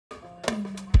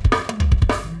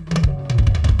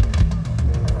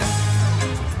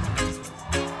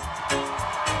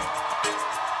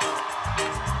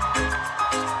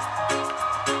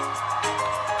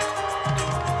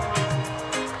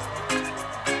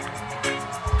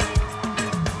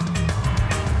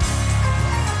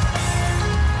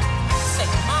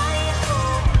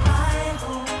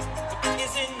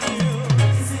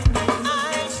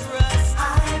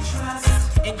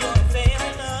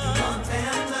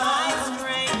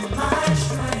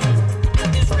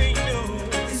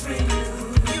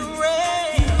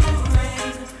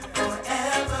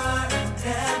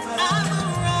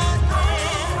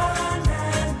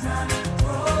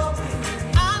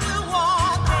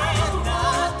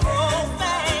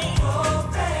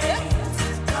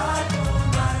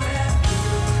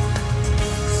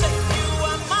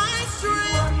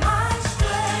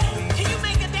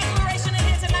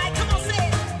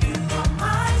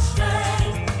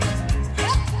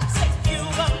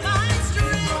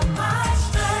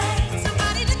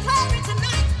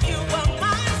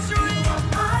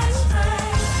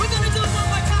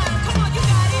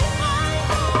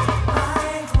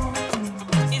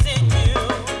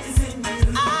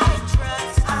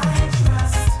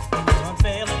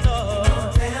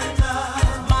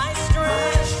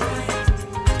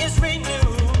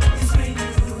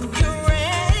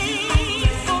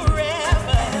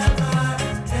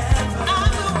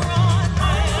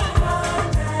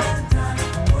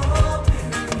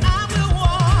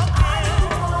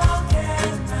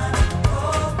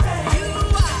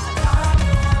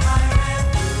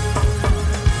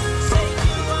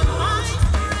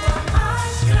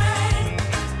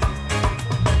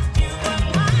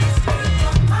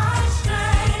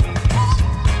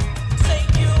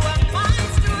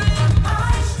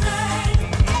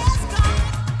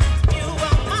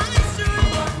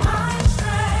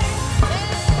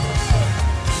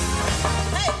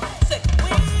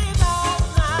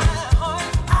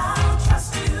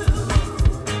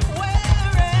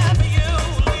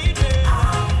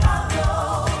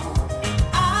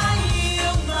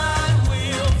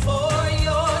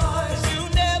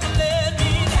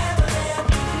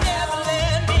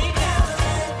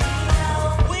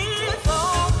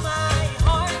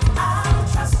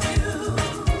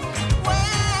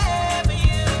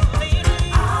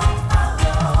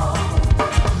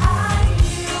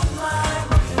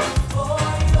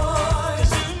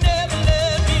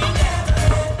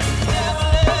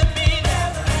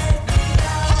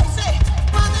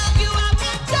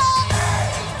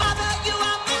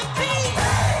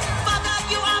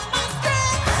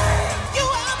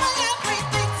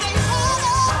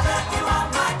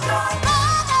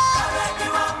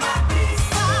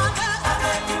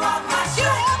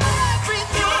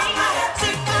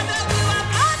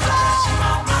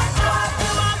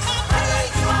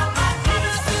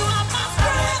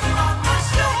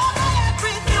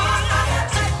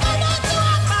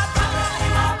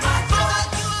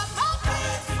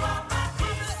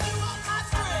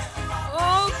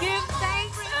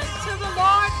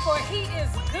he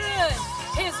is good.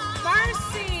 His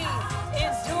mercy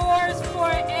endures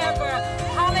forever.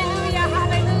 Hallelujah,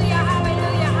 hallelujah,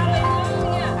 hallelujah,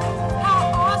 hallelujah.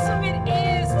 How awesome it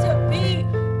is to be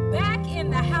back in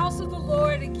the house of the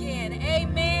Lord again.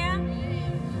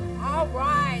 Amen. All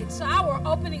right, so our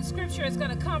opening scripture is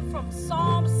going to come from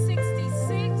Psalm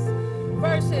 66,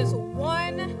 verses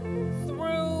 1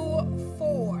 through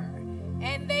 4.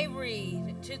 And they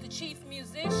read, to the chief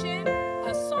musician,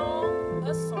 a song,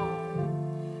 a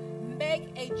song. Make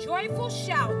a joyful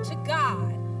shout to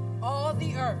God, all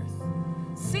the earth.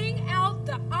 Sing out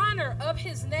the honor of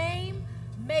his name.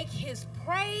 Make his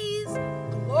praise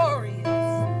glorious.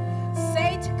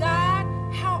 Say to God,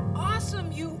 how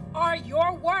awesome are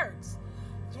your works.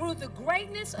 Through the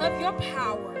greatness of your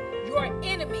power, your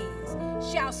enemies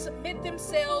shall submit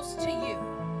themselves to you.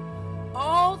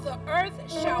 All the earth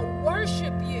shall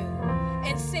worship you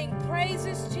and sing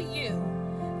praises to you.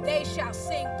 They shall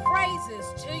sing praises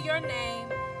to your name,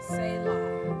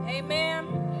 Selah. Amen.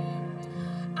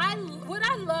 What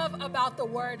I love about the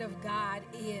word of God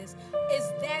is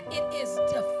that it is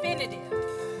definitive,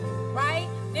 right?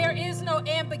 There is no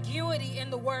ambiguity in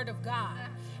the word of God.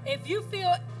 If you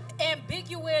feel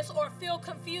ambiguous or feel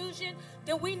confusion,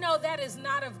 then we know that is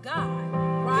not of God,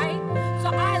 right? So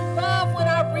I love when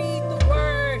I read the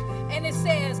word and it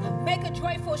says, make a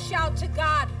joyful shout to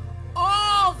God,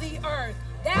 all the earth.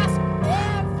 That's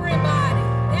everybody.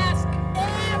 That's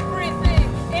everything.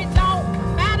 It don't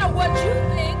matter what you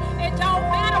think. It don't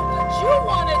matter what you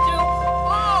want to do.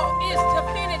 All is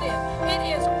definitive. It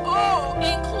is all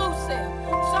inclusive.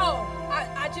 So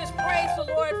I just praise the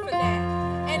Lord for that.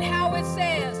 And how it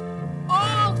says,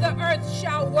 all the earth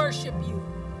shall worship you.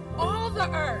 All the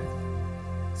earth.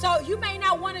 So you may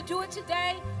not want to do it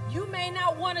today. You may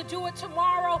not want to do it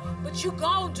tomorrow, but you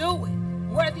gonna do it,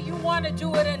 whether you want to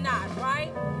do it or not,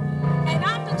 right? And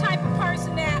I'm the type of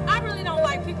person that I really don't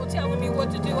like people telling me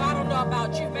what to do. I don't know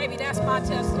about you. Maybe that's my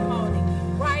testimony,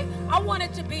 right? I want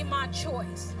it to be my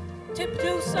choice to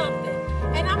do something.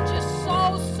 And I'm just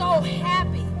so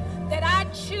happy that I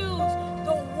choose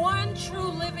the one true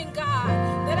living God,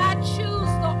 that I choose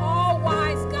the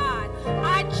all-wise God.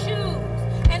 I choose.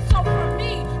 And so for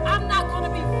me, I'm not going to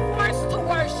be forced to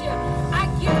worship. I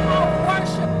give my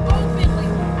worship openly.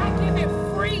 I give it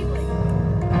freely.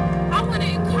 I want to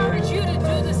encourage you to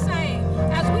do the same.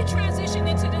 As we transition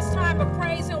into this time of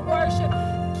praise and worship,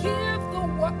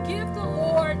 give the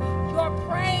Lord your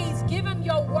praise. Give him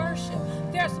your worship.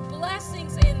 There's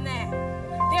blessings in that.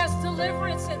 There's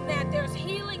deliverance in that. There's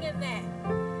healing in that.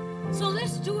 So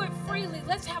let's do it freely.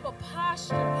 Let's have a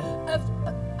posture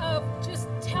of just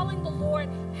telling the Lord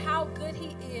how good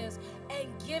he is and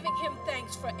giving him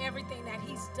thanks for everything that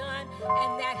he's done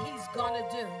and that he's going to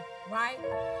do, right?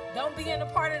 Don't be in a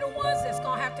part of the ones that's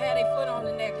going to have their foot on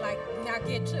the neck like, now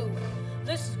get to it.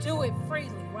 Let's do it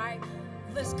freely, right?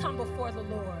 Let's come before the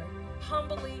Lord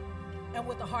humbly and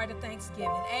with a heart of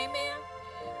thanksgiving. Amen.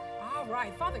 All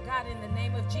right, Father God, in the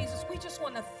name of Jesus, we just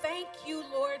want to thank you,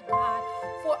 Lord God,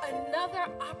 for another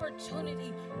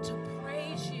opportunity to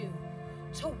praise you,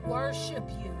 to worship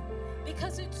you,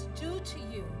 because it's due to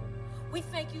you. We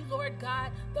thank you, Lord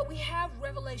God, that we have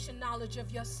revelation knowledge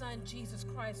of your Son, Jesus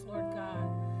Christ, Lord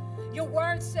God. Your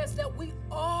word says that we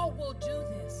all will do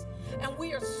this, and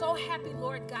we are so happy,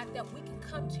 Lord God, that we can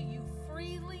come to you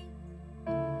freely,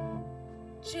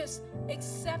 just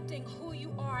accepting who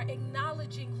you are,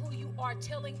 acknowledging who you are,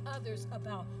 telling others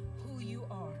about who you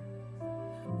are.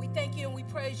 We thank you and we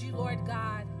praise you, Lord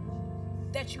God,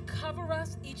 that you cover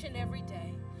us each and every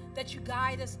day, that you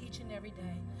guide us each and every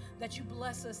day, that you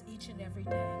bless us each and every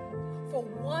day. For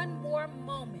one more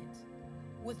moment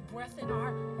with breath in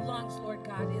our lungs, Lord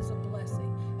God, is a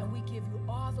blessing. And we give you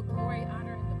all the glory,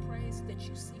 honor, and the praise that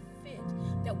you see fit,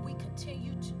 that we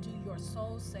continue to do your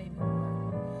soul-saving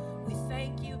work. We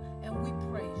thank you and we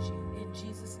praise you. In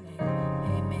Jesus' name,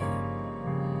 amen.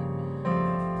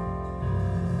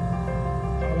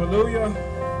 Hallelujah.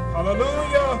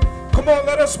 Hallelujah. Come on,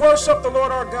 let us worship the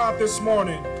Lord our God this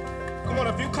morning. Come on,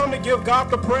 if you come to give God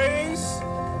the praise,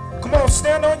 come on,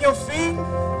 stand on your feet.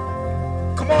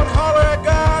 Come on, holler at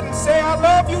God and say, I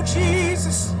love you,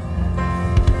 Jesus.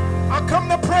 I come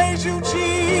to praise you,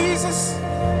 Jesus.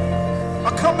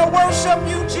 I come to worship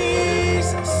you,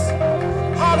 Jesus.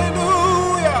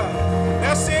 Hallelujah.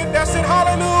 That's it. That's it.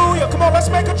 Hallelujah. Come on, let's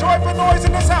make a joyful noise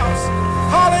in this house.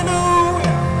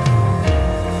 Hallelujah.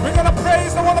 We're going to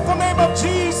praise the wonderful name of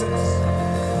Jesus.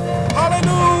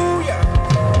 Hallelujah.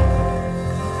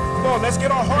 Come on, let's get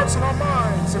our hearts and our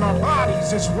minds and our bodies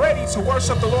just ready to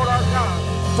worship the Lord our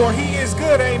God. For he is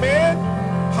good. Amen.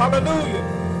 Hallelujah.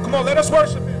 Come on, let us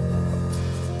worship him.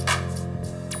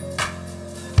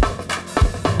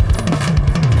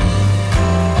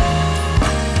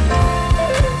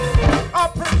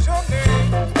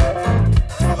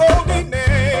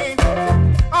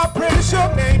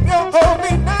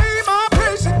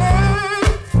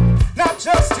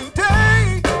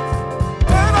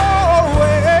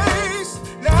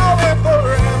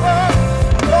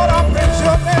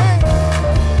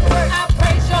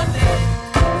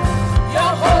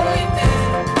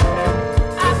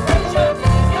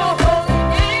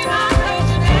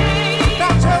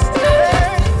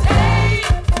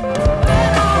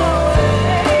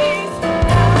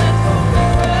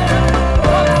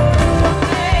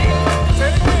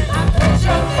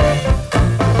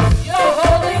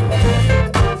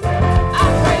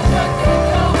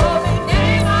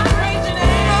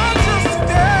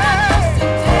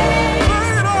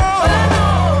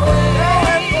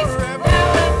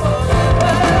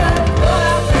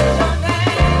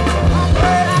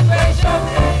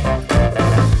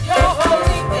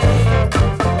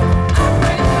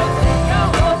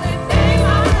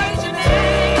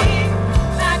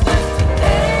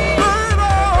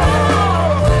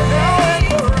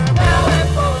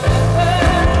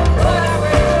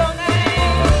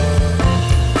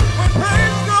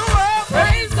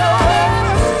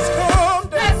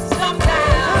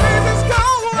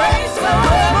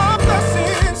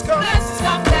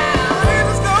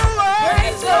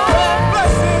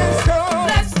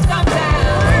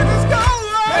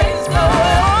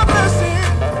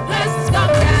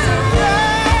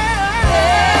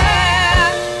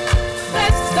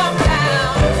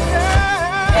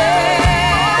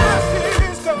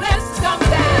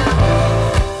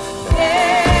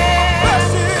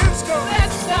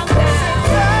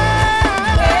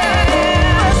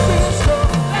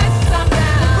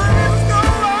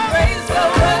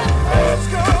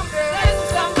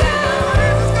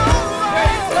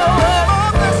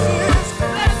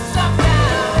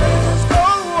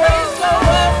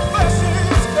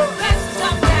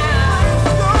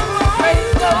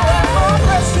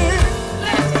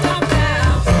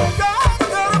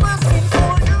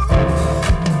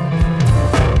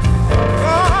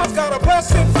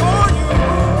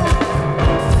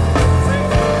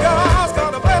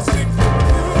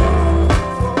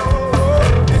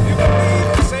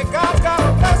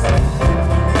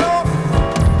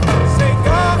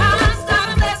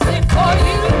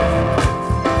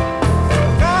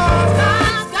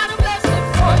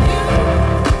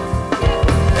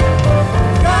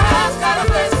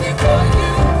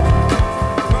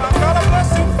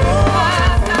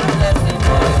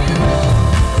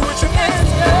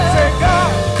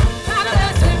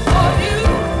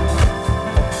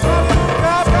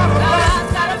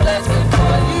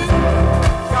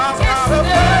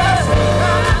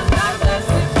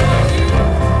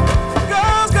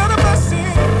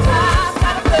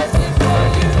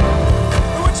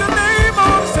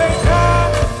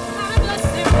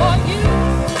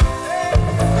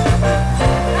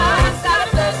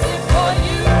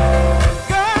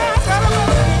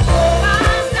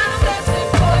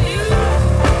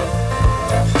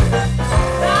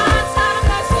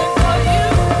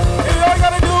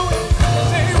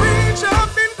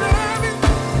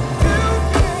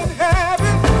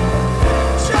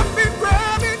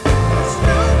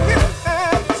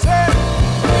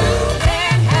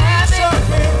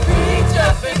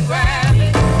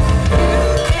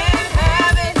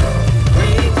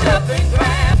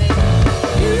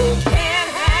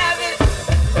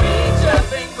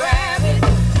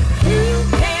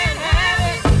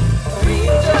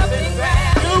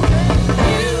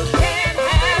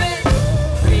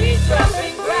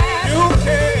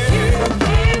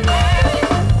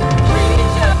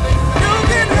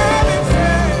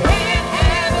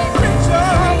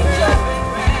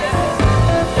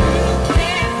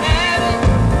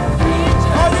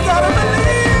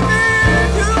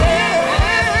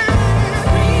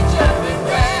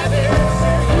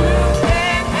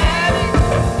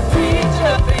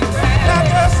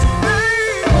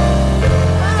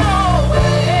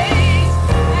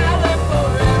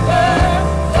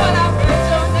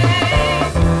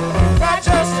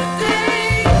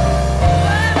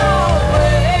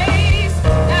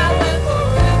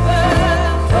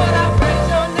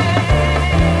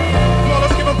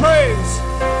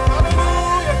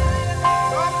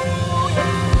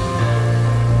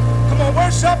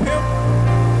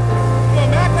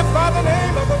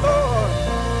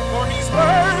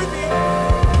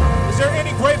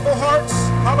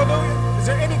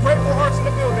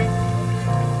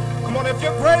 If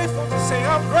you're grateful, to say,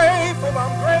 I'm grateful,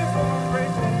 I'm grateful, I'm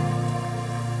grateful.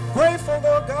 Grateful,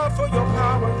 Lord God, for your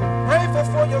power. Grateful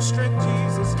for your strength,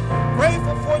 Jesus.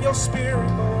 Grateful for your spirit,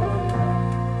 Lord.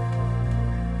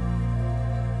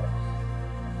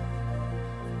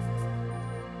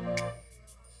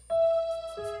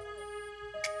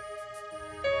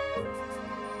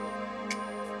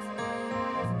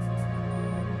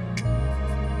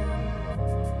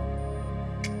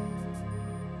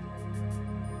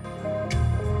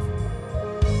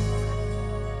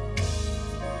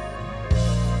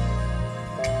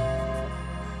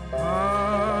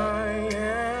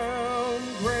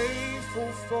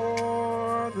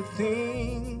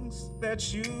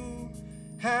 That you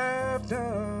have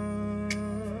done.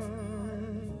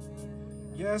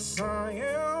 Yes, I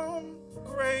am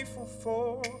grateful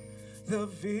for the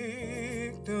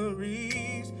victories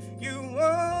you won.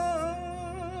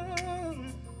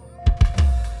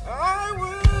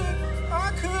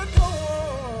 I could go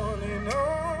on and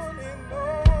on and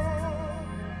on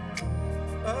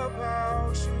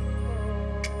about you,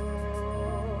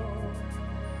 Lord,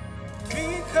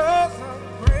 because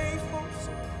I'm grateful.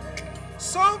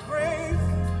 So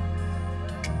grateful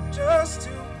just to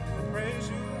praise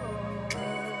you, Lord.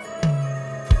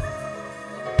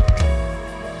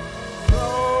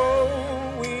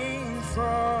 Flowing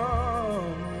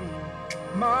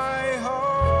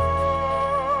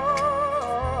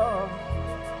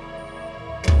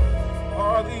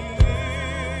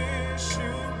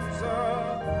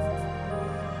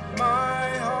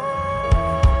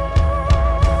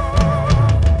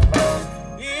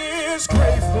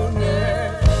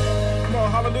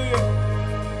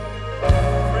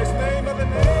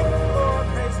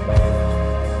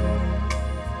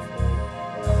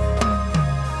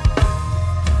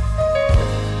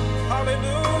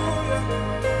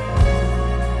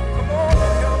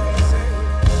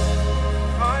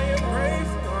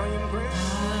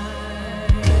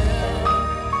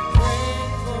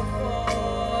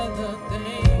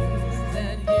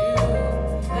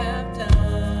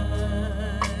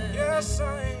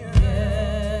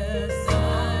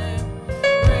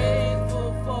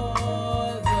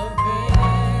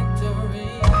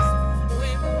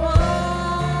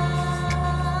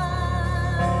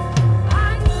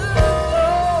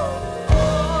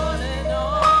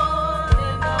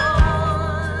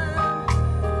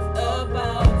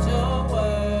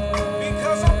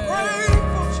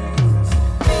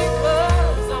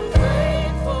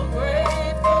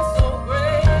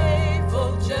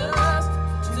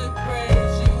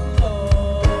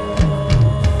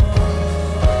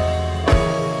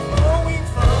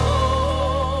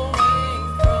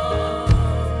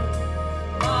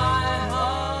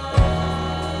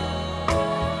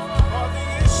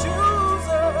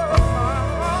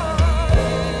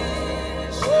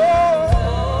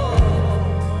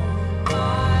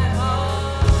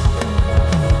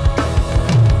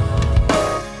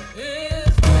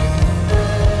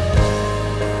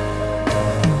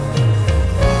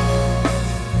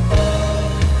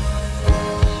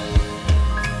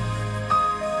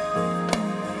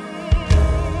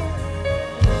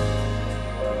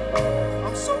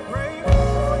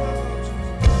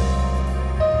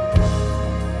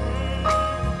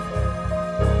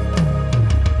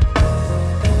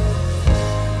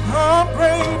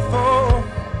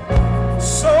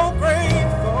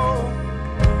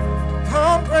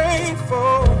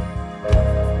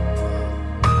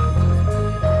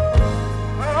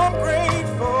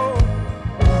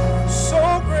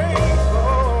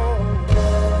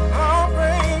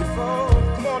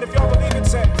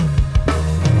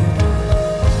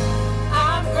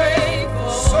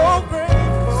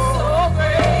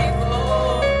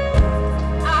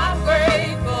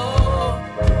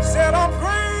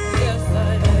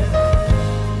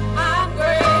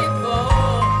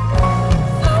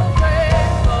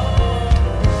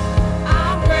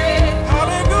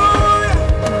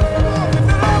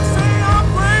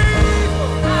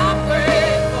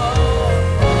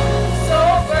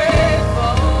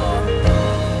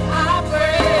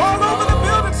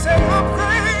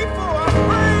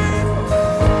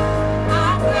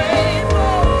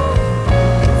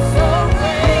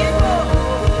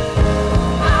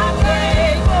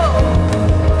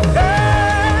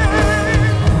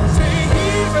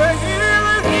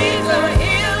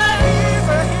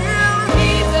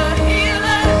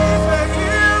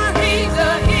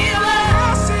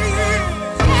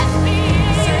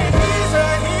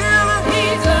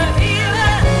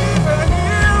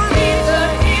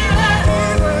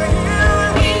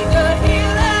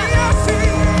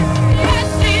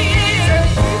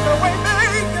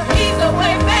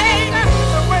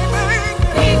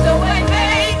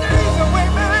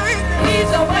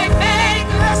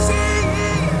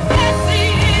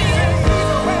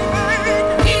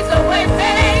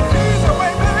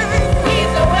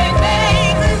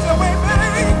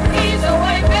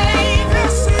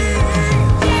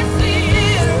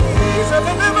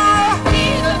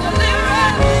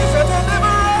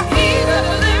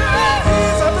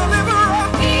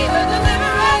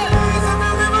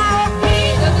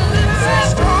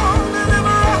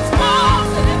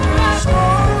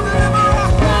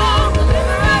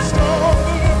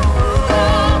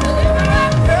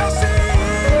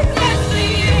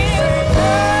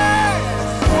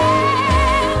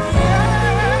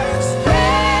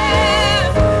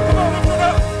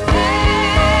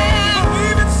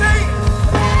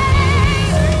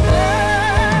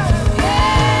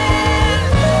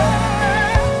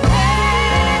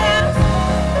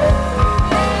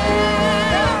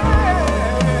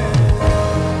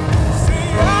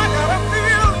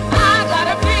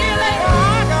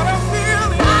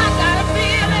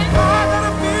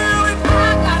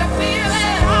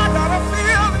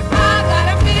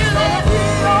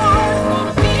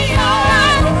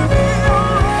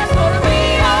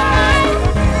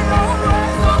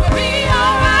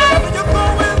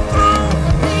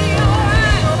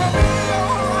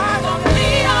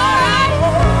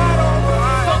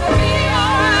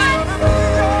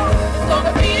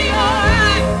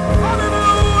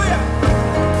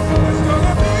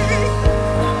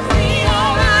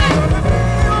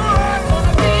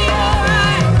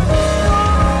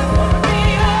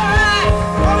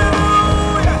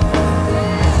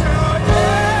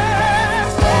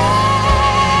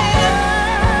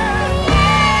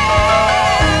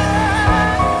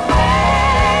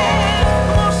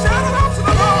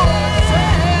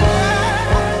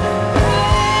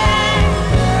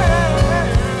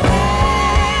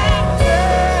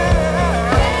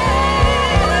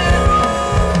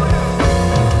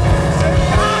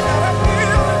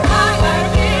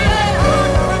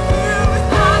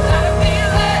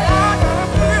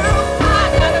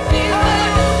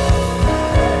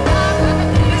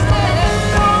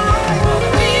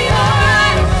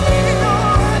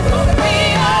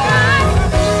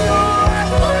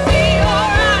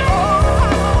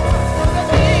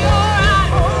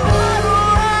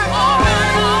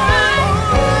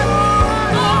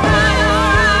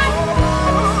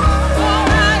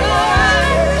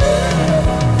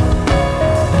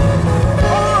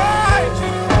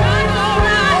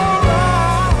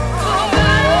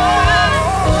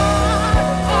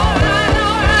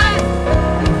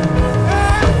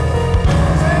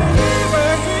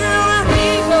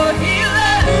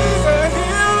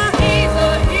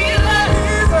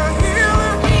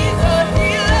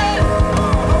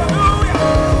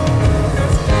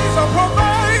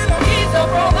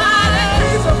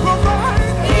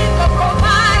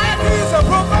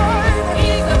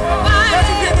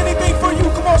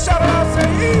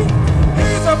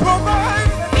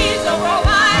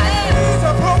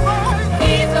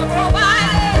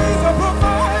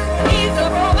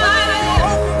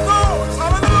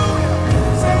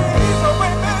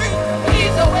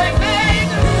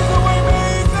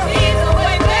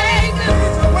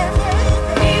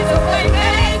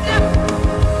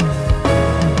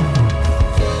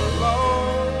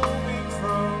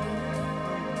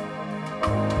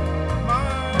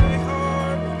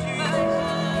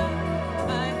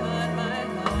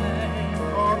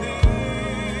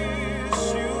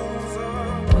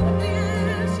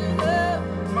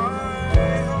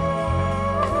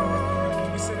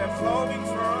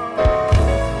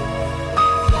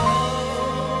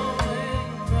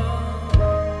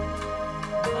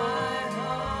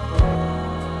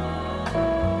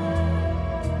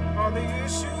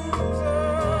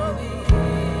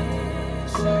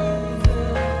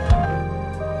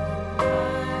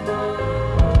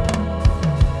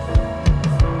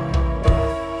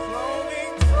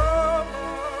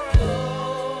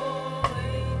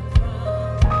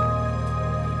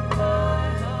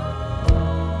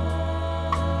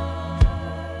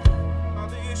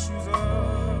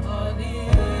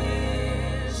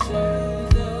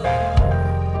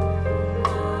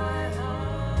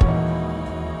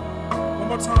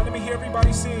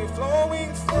Everybody sing,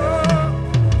 flowing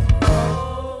from.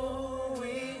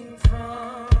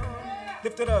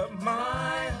 Lift it up,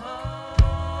 my heart.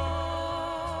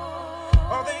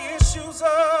 All the issues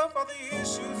of, all the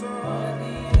issues of. All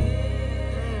the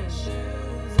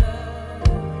issues of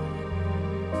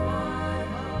my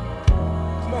heart.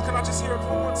 Come on, can I just hear it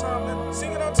one more time? Then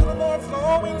sing it unto the Lord,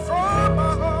 flowing from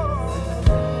my heart.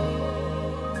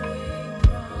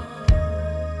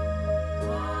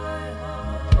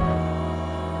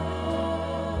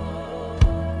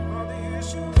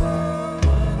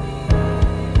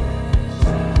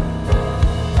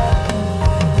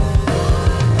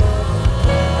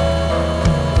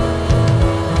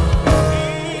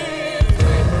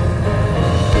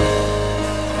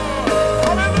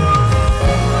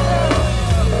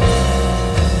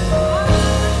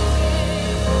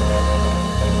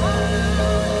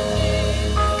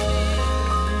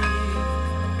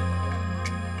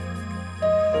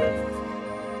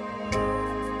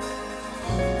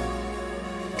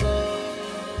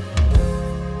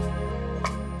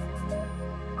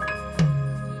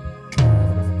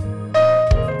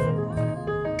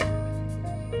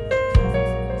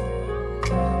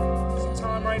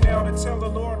 Tell the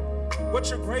Lord what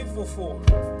you're grateful for.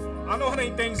 I know it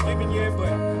ain't Thanksgiving yet,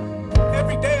 but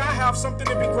every day I have something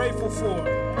to be grateful for.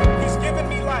 He's given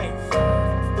me life.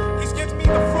 He's given me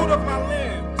the fruit of my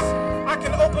limbs. I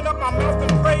can open up my mouth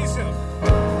and praise Him.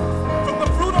 From the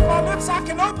fruit of my lips, I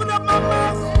can open up my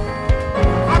mouth.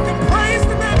 I can praise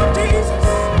the name of Jesus.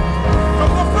 From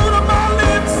the fruit of my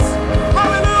lips,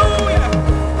 hallelujah,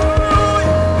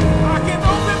 hallelujah. I can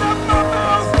open up my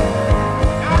mouth.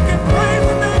 I can praise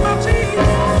the name of Jesus.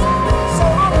 So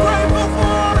I'm grateful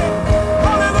for it.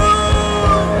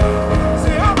 Hallelujah.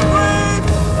 Say, I'm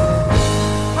grateful.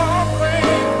 I'm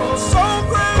grateful. So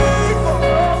grateful.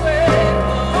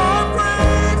 I'm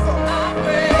grateful. I'm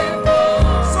grateful.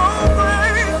 So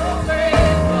grateful. I'm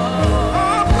grateful.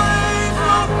 I'm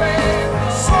grateful. I'm grateful.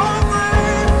 So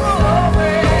grateful. I'm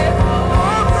grateful.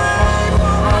 I'm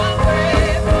grateful. I'm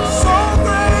grateful. So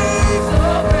grateful. So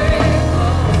grateful.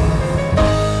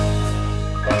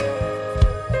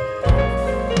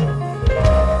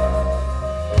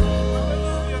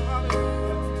 Hallelujah, hallelujah.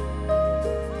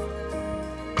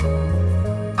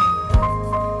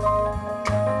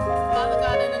 Father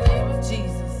God, in the name of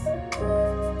Jesus,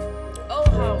 oh,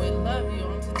 how we love you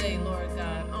on today, Lord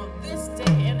God, on this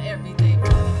day and every day,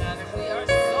 Father God, and we are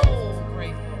so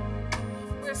grateful.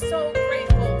 We're so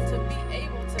grateful to be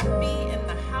able to be in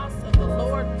the house of the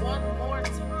Lord one more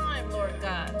time, Lord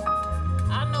God.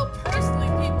 I know personally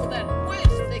people that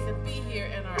wish they could be here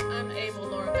and are unable,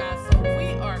 Lord God, so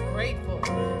we are grateful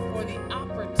for the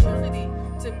opportunity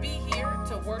to be here,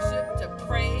 to worship, to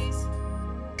praise,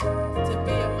 to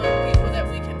be among people that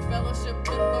we can fellowship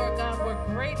with, Lord God. We're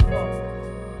grateful.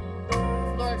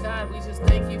 Lord God, we just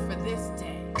thank you for this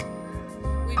day.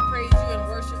 We praise you and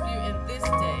worship you in this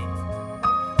day.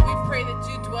 We pray that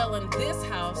you dwell in this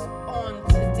house on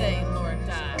today, Lord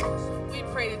God. We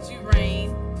pray that you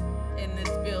reign in this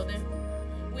building.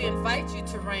 We invite you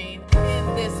to reign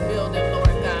in this building,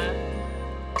 Lord God.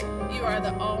 You are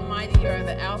the Almighty, you are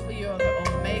the Alpha, you are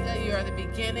the Omega, you are the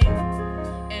beginning.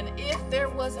 And if there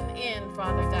was an end,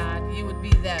 Father God, you would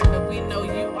be that. But we know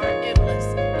you are endless.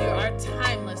 You are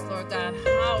timeless, Lord God.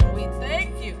 How we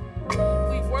thank you.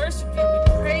 We worship you.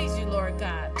 We praise you, Lord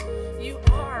God. You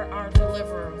are our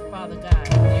deliverer, Father God.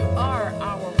 You are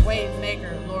our way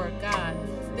maker, Lord God.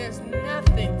 There's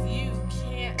nothing you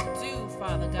can't do,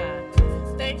 Father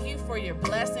God. Thank you for your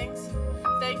blessings.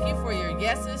 Thank you for your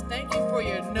yeses. Thank you for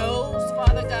your no's,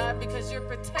 Father God, because you're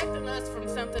protecting us from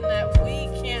something that we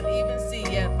can't even see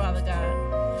yet, Father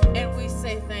God. And we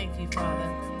say thank you,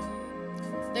 Father.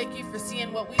 Thank you for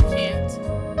seeing what we can't.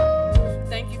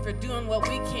 Thank you for doing what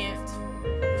we can't.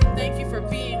 Thank you for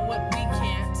being what we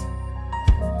can't.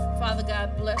 Father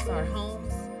God, bless our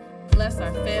homes. Bless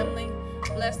our family.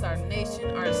 Bless our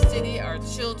nation, our city, our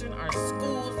children, our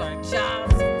schools, our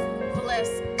jobs. Bless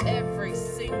every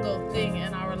single thing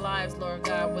in our lives, Lord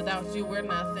God. Without you, we're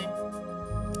nothing.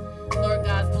 Lord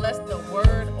God, bless the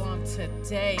word on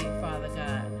today, Father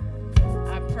God.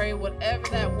 I pray whatever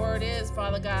that word is,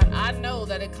 Father God, I know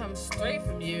that it comes straight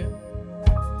from you.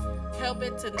 Help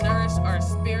it to nourish our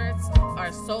spirits,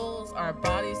 our souls, our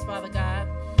bodies, Father God.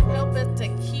 Help it to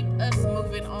keep us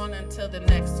moving on until the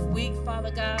next week,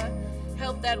 Father God.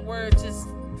 Help that word just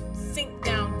sink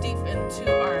down deep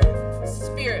into our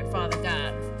spirit, Father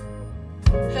God.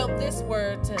 Help this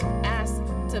word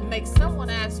to make someone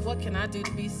ask, what can I do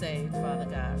to be saved, Father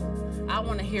God? I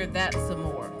want to hear that some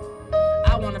more.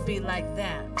 I want to be like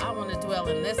that. I want to dwell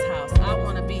in this house. I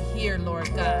want to be here, Lord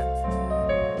God.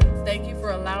 Thank you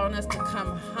allowing us to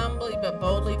come humbly but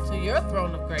boldly to your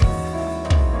throne of grace.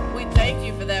 We thank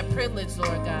you for that privilege,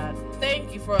 Lord God.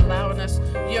 Thank you for allowing us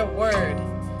your word.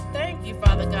 Thank you,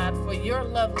 Father God, for your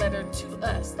love letter to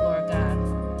us, Lord God.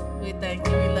 We thank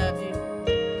you. We love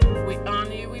you. We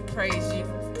honor you. We praise you.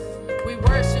 We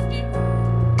worship you.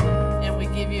 And we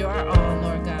give you our all,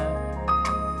 Lord God.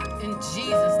 In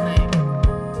Jesus' name.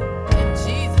 In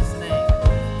Jesus' name.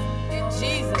 In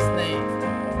Jesus' name.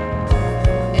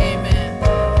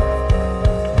 Amen.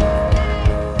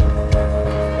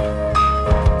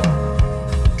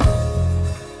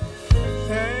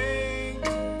 Thank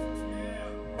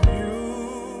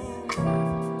you,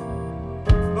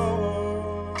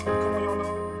 Lord. Come on, y'all know.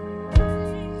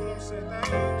 Come on, say thank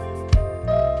you.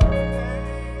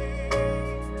 Thank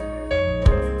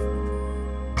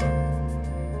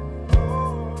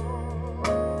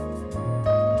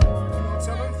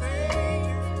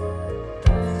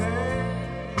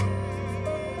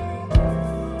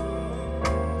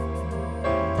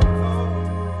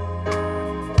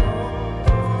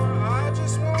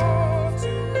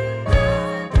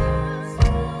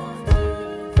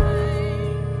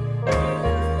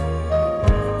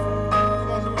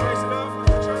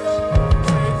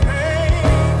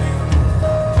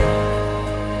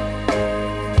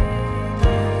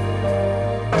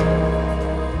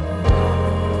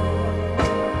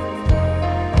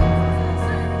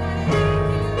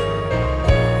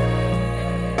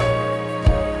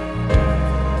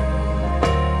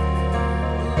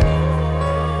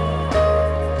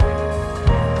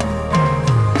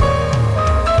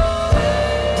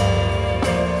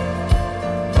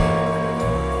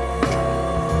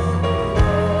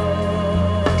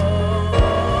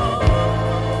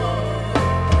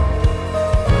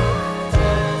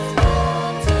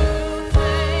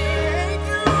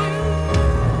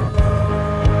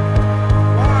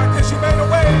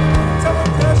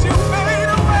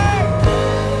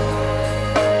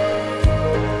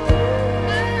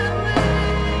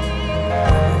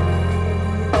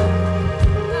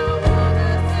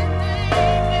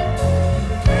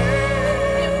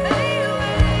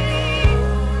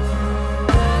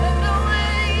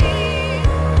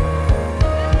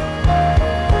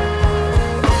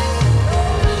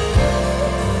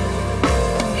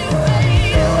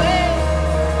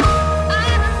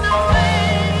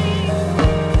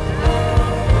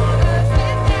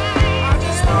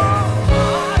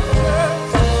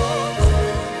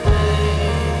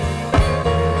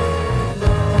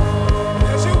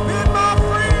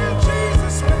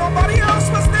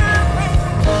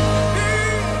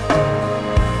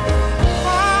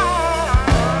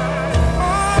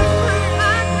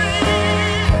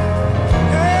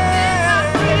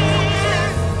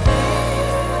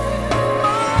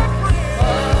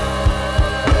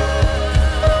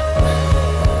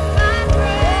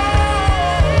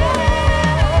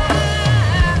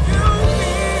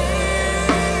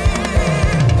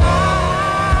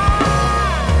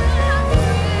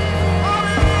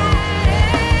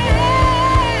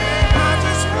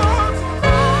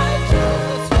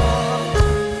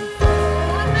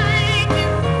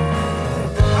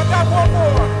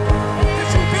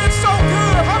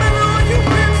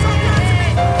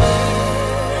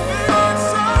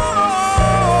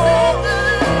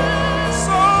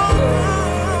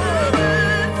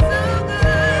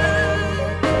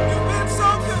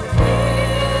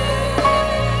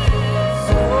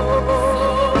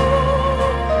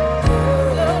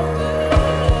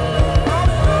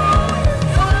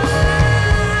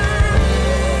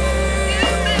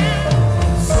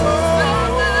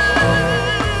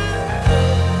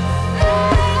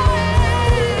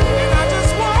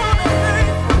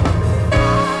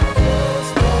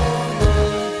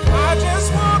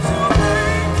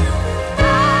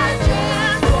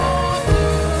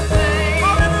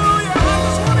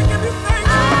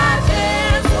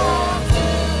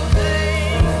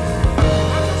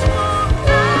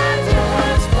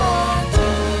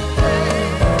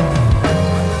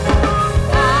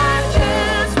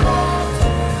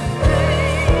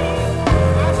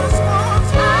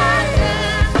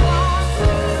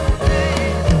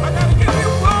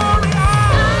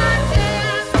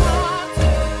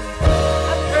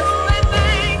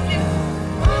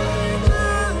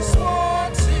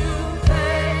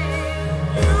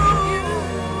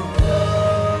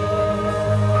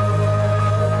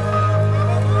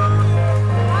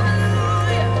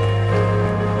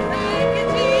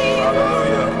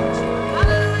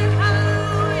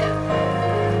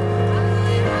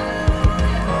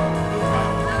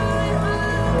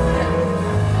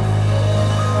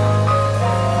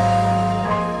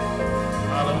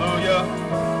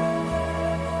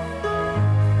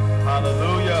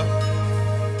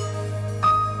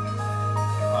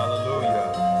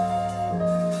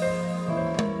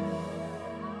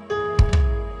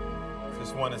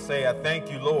want to say, I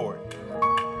thank you, Lord.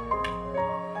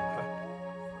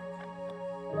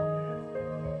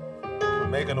 For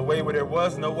making a way where there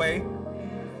was no way.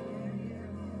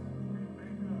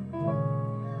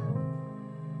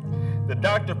 The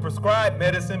doctor prescribed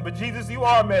medicine, but Jesus, you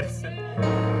are medicine.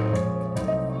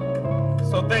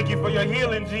 So thank you for your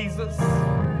healing, Jesus.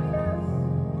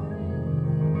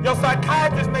 Your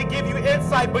psychiatrist may give you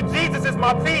insight, but Jesus is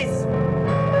my peace.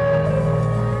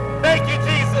 Thank you,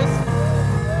 Jesus.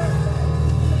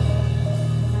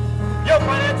 Your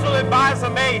financial advisor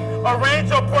may arrange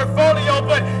your portfolio,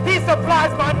 but he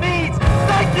supplies my needs.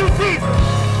 Thank you, Jesus.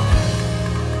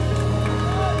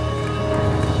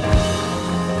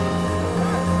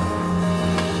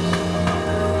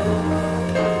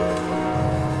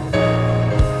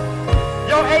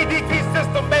 Your ADT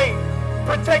system may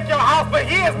protect your house, but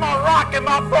he is my rock and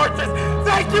my fortress.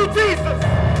 Thank you, Jesus.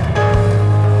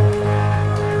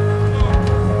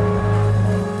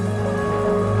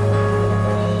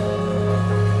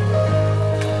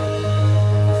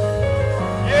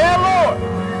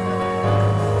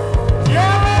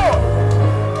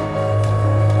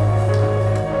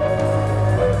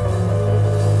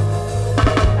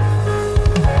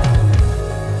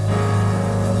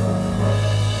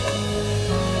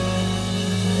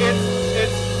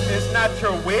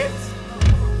 Your wit,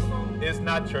 it's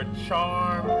not your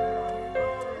charm,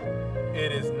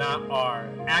 it is not our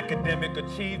academic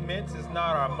achievements, it's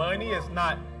not our money, it's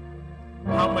not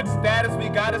how much status we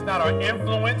got, it's not our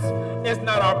influence, it's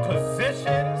not our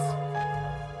positions,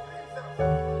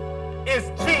 it's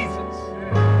Jesus.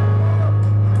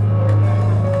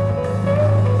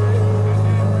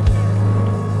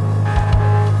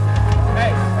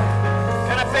 Hey,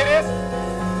 can I say this?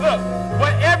 Look,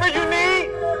 whatever you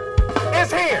need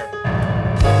is here.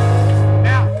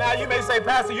 Now you may say,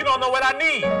 Pastor, you don't know what I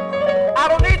need. I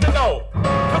don't need to know.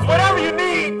 Because whatever you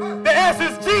need, the answer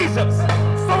is Jesus.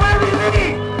 So whatever you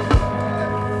need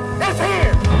is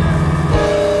here.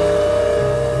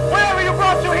 Whatever you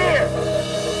brought you here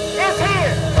is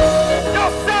here. Your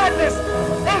sadness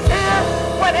is here.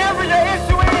 Whatever your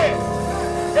issue is,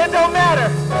 it don't matter.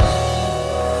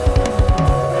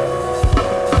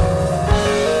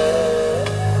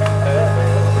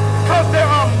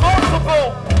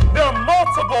 There are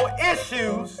multiple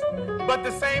issues, but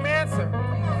the same answer.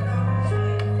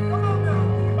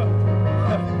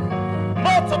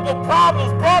 Multiple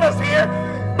problems brought us here,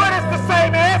 but it's the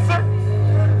same answer.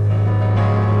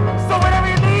 So whatever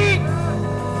you need,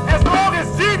 as long as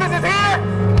Jesus is here,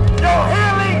 your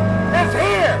healing is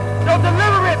here, your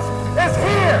deliverance is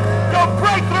here, your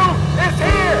breakthrough is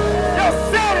here, your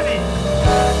sanity.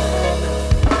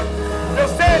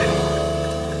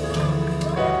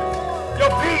 Your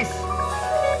peace,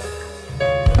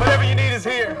 whatever you need is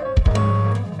here.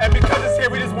 And because it's here,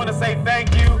 we just want to say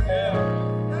thank you.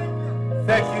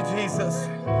 Thank you, Jesus.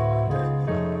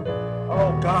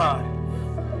 Oh, God.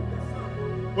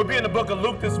 We'll be in the book of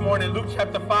Luke this morning, Luke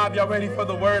chapter 5. Y'all ready for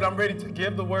the word? I'm ready to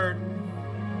give the word.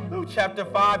 Luke chapter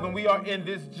 5, and we are in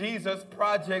this Jesus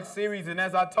Project series. And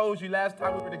as I told you last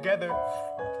time we were together,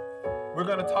 we're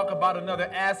going to talk about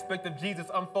another aspect of Jesus,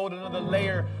 unfold another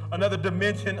layer, another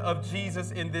dimension of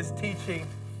Jesus in this teaching.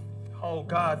 Oh,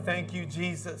 God, thank you,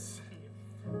 Jesus.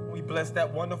 We bless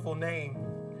that wonderful name.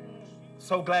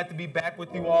 So glad to be back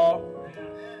with you all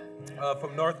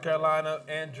from North Carolina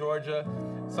and Georgia.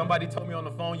 Somebody told me on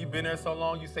the phone, you've been there so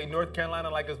long, you say North Carolina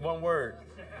like it's one word.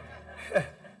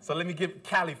 So let me get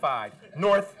Calified.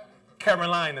 North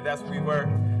Carolina, that's where we were.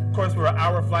 Of course, we're an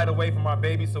hour flight away from our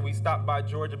baby, so we stopped by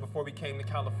Georgia before we came to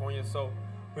California. So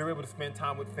we were able to spend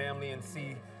time with family and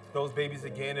see those babies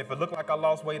again. If it looked like I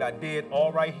lost weight, I did.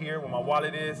 All right here where my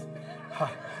wallet is.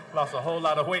 Lost a whole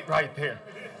lot of weight right there.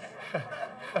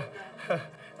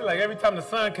 Like every time the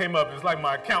sun came up, it was like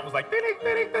my account was like, ding.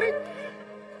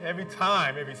 Every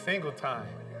time, every single time.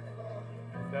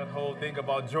 That whole thing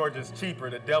about Georgia's cheaper,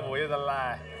 the devil is a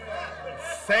lie.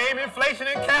 Same inflation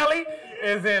in Cali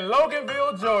is in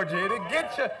Loganville, Georgia. It'll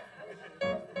get you.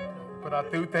 But I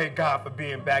do thank God for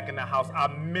being back in the house. I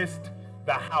missed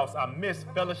the house. I miss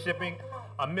fellowshipping.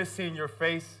 I miss seeing your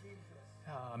face.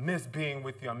 I miss being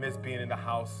with you. I miss being in the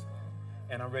house.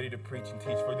 And I'm ready to preach and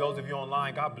teach. For those of you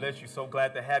online, God bless you. So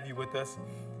glad to have you with us.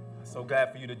 So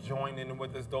glad for you to join in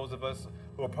with us. Those of us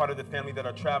who are part of the family that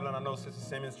are traveling. I know Sister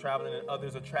Simmons traveling and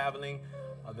others are traveling.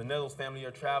 The Nettles family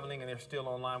are traveling and they're still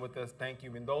online with us. Thank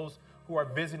you. And those who are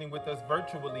visiting with us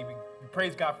virtually, we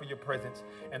praise God for your presence.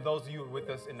 And those of you who are with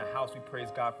us in the house, we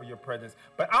praise God for your presence.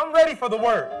 But I'm ready for the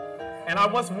word. And I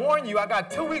must warn you, I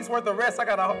got 2 weeks worth of rest. I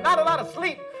got not a lot of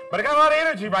sleep, but I got a lot of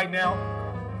energy right now.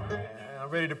 And I'm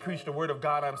ready to preach the word of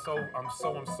God. I'm so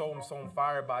on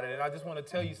fire about it. And I just want to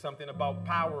tell you something about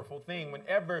powerful thing.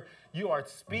 Whenever you are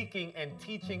speaking and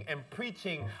teaching and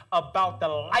preaching about the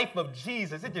life of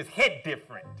Jesus, it just hit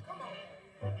different.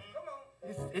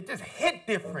 It just hit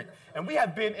different. And we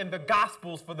have been in the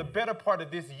Gospels for the better part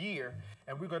of this year.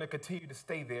 And we're going to continue to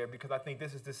stay there because I think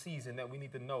this is the season that we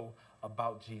need to know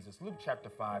about Jesus. Luke chapter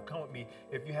 5. Come with me.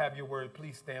 If you have your word,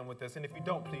 please stand with us. And if you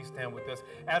don't, please stand with us.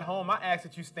 At home, I ask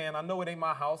that you stand. I know it ain't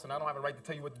my house, and I don't have a right to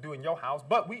tell you what to do in your house,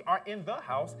 but we are in the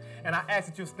house. And I ask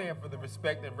that you stand for the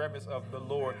respect and reverence of the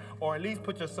Lord, or at least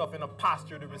put yourself in a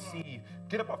posture to receive.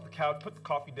 Get up off the couch, put the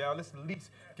coffee down. Let's at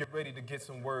least get ready to get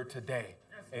some word today.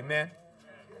 Amen.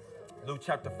 Luke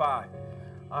chapter 5.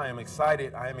 I am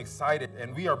excited.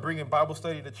 And we are bringing Bible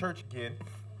study to church again.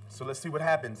 So let's see what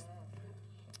happens.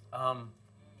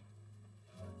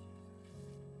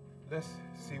 Let's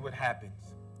see what happens.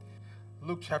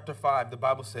 Luke chapter 5, the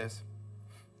Bible says,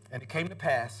 and it came to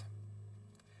pass,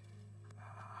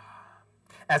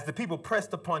 as the people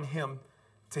pressed upon him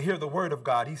to hear the word of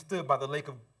God, he stood by the lake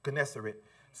of Gennesaret.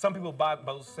 Some people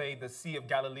Bible say the Sea of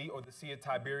Galilee or the Sea of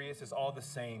Tiberias is all the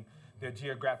same. They're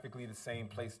geographically the same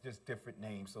place, just different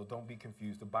names. So don't be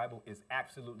confused. The Bible is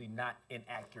absolutely not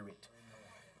inaccurate.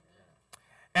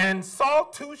 And saw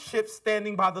two ships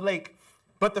standing by the lake,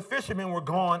 but the fishermen were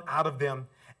gone out of them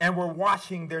and were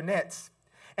washing their nets.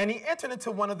 And he entered into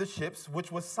one of the ships,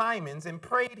 which was Simon's, and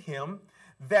prayed him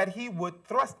that he would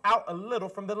thrust out a little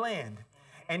from the land.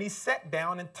 And he sat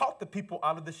down and taught the people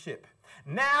out of the ship.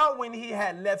 Now, when he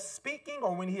had left speaking,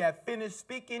 or when he had finished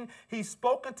speaking, he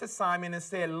spoke unto Simon and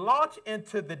said, launch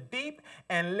into the deep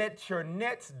and let your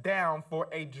nets down for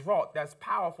a draught. That's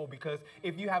powerful, because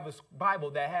if you have a Bible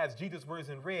that has Jesus' words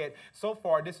in red, so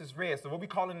far this is red. So what we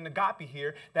call it an agape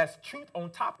here, that's truth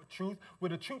on top of truth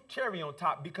with a truth cherry on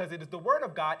top, because it is the word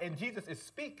of God and Jesus is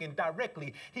speaking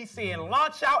directly. He's saying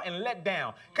launch out and let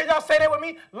down. Can y'all say that with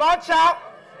me? Launch out.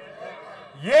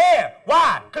 Yeah.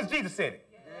 Why? Because Jesus said it.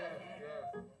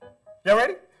 Y'all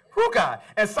ready? Who God?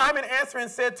 And Simon answered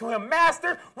and said to him,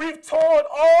 Master, we've toiled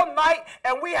all night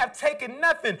and we have taken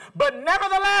nothing. But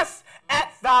nevertheless,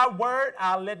 at thy word,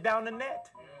 I'll let down the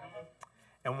net.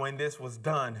 And when this was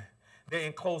done, they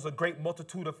enclosed a great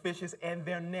multitude of fishes, and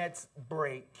their nets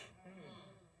brake.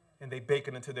 And they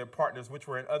beckoned unto their partners, which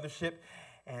were in other ship,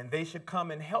 and they should come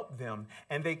and help them.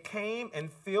 And they came and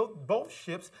filled both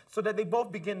ships, so that they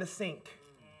both began to sink.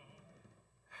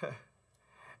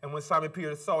 And when Simon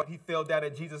Peter saw it, he fell down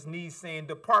at Jesus' knees, saying,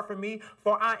 Depart from me,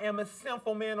 for I am a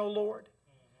sinful man, O Lord.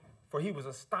 For he was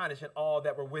astonished at all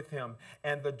that were with him,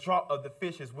 and the draught of the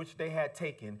fishes which they had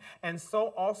taken. And so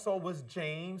also was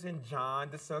James and John,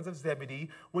 the sons of Zebedee,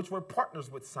 which were partners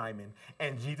with Simon.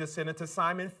 And Jesus said unto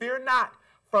Simon, Fear not,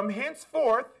 from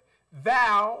henceforth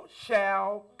thou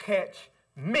shalt catch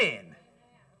men.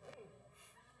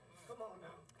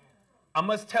 I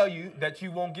must tell you that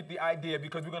you won't get the idea,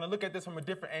 because we're going to look at this from a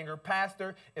different angle.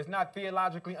 Pastor, it's not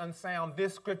theologically unsound.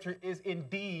 This scripture is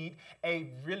indeed a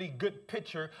really good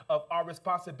picture of our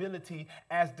responsibility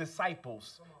as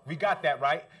disciples. We got that,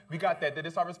 right? We got that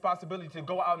it's our responsibility to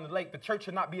go out in the lake. The church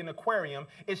should not be an aquarium.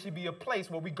 It should be a place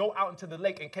where we go out into the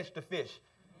lake and catch the fish.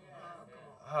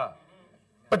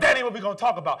 But that ain't what we're going to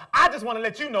talk about. I just want to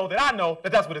let you know that I know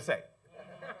that that's what it says.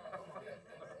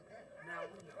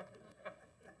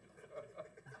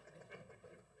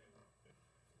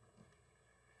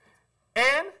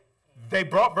 And they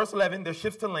brought, verse 11, their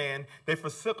ships to land. They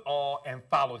forsook all and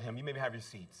followed him. You maybe have your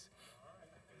seats.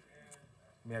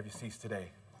 You may have your seats today.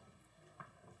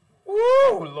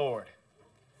 Woo, Lord.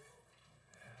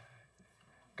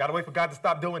 Got to wait for God to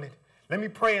stop doing it. Let me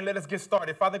pray and let us get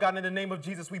started. Father God, in the name of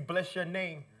Jesus, we bless your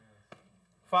name.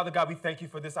 Father God, we thank you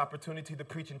for this opportunity to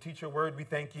preach and teach your word. We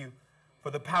thank you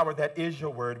for the power that is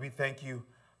your word. We thank you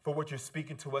for what you're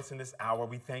speaking to us in this hour.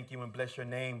 We thank you and bless your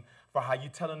name for how you're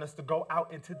telling us to go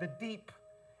out into the deep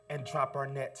and drop our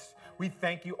nets. We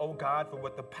thank you, oh God, for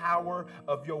what the power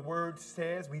of your word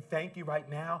says. We thank you right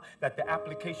now that the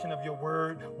application of your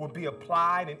word will be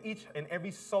applied, and each and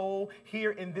every soul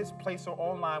here in this place or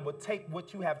online will take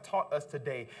what you have taught us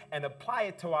today and apply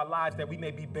it to our lives that we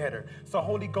may be better. So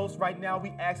Holy Ghost, right now, we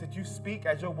ask that you speak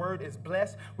as your word is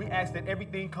blessed. We ask that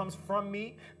everything comes from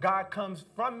me. God comes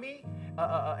from me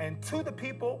and to the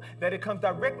people, that it comes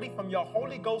directly from your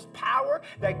Holy Ghost power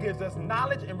that gives us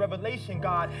knowledge and revelation,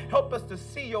 God. Help us to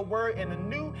see your word in a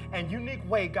new and unique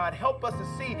way, God. Help us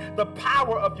to see the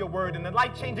power of your word and the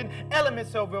life-changing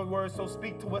elements of your word. So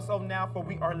speak to us, oh now, for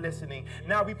we are listening.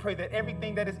 Now we pray that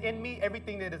everything that is in me,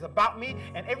 everything that is about me,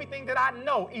 and everything that I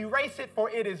know, erase it,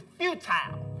 for it is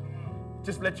futile.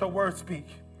 Just let your word speak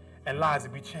and lives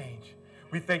will be changed.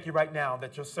 We thank you right now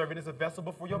that your servant is a vessel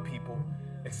before your people.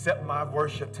 Accept my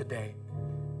worship today.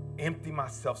 Empty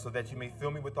myself so that you may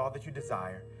fill me with all that you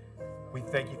desire. We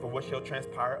thank you for what shall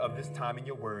transpire of this time in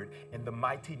your word. In the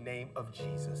mighty name of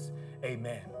Jesus,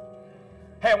 amen.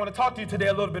 Hey, I want to talk to you today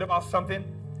a little bit about something.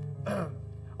 I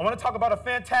want to talk about a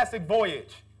fantastic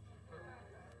voyage.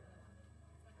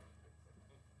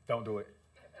 Don't do it.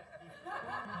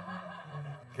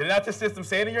 Get it out your system.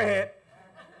 Say it in your head.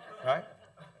 Right?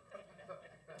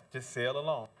 Just sail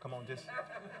along. Come on, just.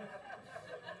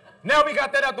 Now we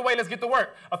got that out the way. Let's get to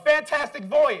work. A fantastic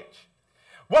voyage.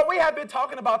 What we have been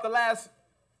talking about the last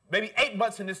maybe 8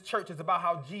 months in this church is about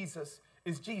how Jesus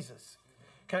is Jesus.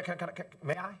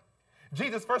 May I?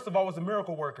 Jesus, first of all, was a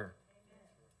miracle worker.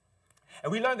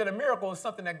 And we learned that a miracle is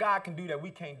something that God can do that we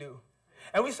can't do.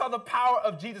 And we saw the power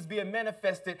of Jesus being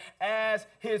manifested as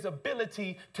his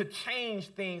ability to change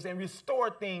things and restore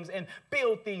things and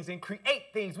build things and create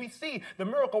things. We see the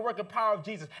miracle working power of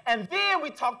Jesus. And then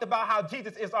we talked about how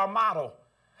Jesus is our model,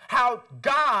 how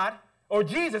God or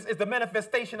Jesus is the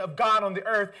manifestation of God on the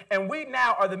earth, and we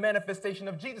now are the manifestation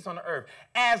of Jesus on the earth.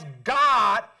 As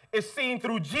God is seen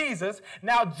through Jesus,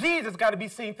 now Jesus got to be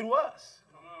seen through us.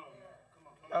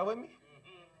 Y'all with me?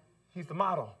 He's the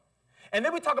model. And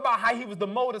then we talk about how he was the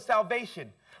mode of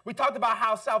salvation. We talked about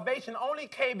how salvation only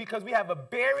came because we have a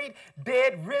buried,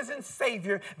 dead, risen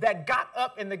Savior that got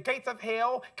up and the gates of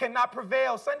hell cannot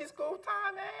prevail. Sunday school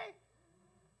time, eh?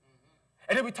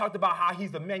 And then we talked about how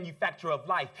he's the manufacturer of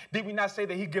life. Did we not say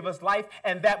that he give us life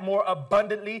and that more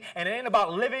abundantly? And it ain't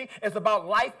about living, it's about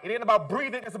life. It ain't about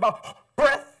breathing, it's about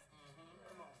breath.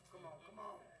 Come on.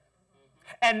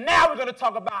 And now we're going to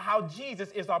talk about how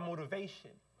Jesus is our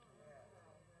motivation.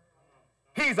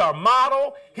 He's our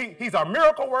model. He's our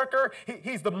miracle worker.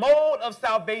 He's the mode of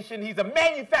salvation. He's the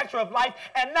manufacturer of life.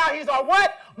 And now he's our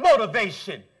what?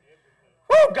 Motivation.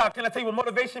 Woo, God, can I tell you what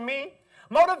motivation means?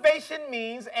 Motivation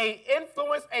means a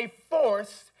influence, a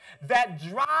force that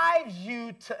drives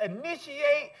you to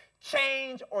initiate,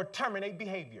 change, or terminate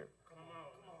behavior.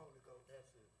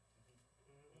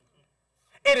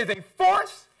 It is a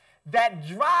force that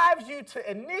drives you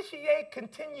to initiate,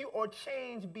 continue, or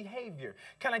change behavior.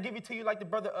 Can I give it to you like the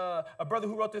brother, a brother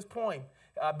who wrote this poem?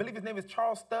 I believe his name is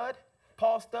Charles Studd,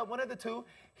 Paul Studd, one of the two.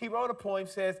 He wrote a poem,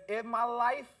 says, in my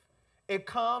life, it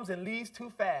comes and leaves too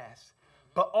fast,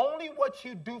 but only what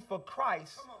you do for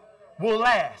Christ will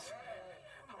last.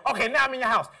 Okay, now I'm in your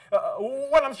house.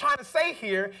 What I'm trying to say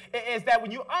here is that when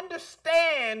you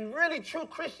understand really true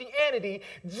Christianity,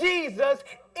 Jesus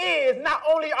is not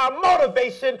only our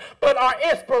motivation, but our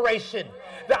inspiration.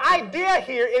 The idea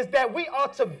here is that we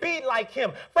ought to be like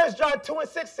him. 1 John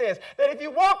 2:6 says that if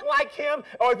you walk like him,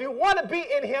 or if you want to be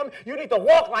in him, you need to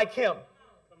walk like him.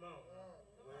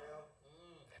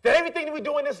 That everything that we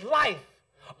do in this life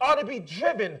ought to be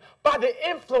driven by the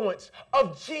influence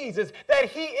of Jesus, that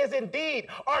he is indeed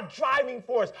our driving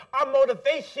force, our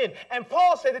motivation. And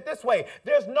Paul said it this way,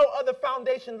 there's no other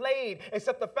foundation laid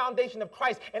except the foundation of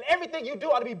Christ, and everything you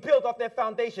do ought to be built off that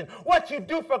foundation. What you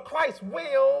do for Christ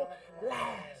will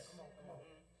last.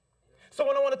 So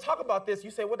when I want to talk about this,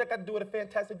 you say, what that got to do with a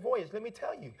fantastic voyage? Let me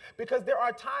tell you, because there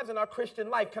are times in our Christian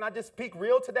life, can I just speak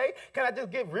real today? Can I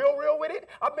just get real with it?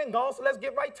 I've been gone, so let's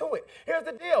get right to it. Here's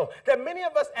the deal, that many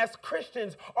of us as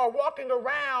Christians are walking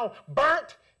around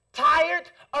burnt,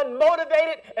 tired,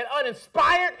 unmotivated, and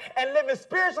uninspired, and living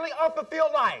spiritually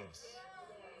unfulfilled lives.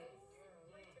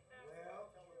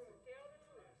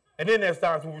 And then there's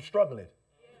times when we're struggling.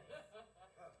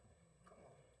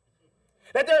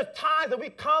 That there's times that we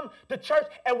come to church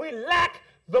and we lack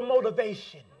the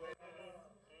motivation.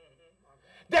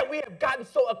 That we have gotten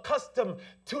so accustomed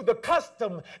to the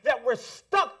custom that we're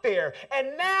stuck there.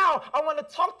 And now I want to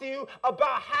talk to you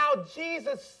about how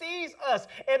Jesus sees us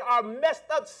in our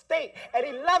messed up state. And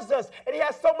he loves us. And he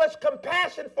has so much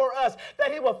compassion for us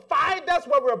that he will find us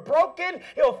where we're broken.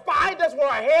 He'll find us where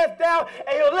our head's down.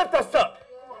 And he'll lift us up.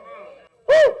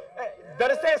 Woo!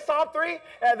 Does it say in Psalm 3?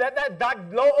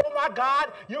 Oh my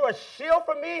God, you're a shield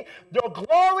for me, your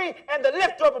glory, and the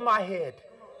lifter up of my head.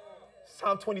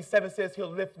 Psalm 27 says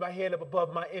he'll lift my head up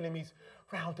above my enemies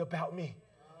round about me.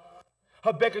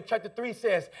 Habakkuk chapter 3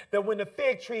 says that when the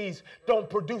fig trees don't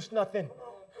produce nothing,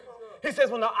 he says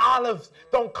when the olives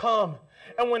don't come,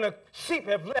 and when the sheep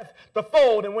have left the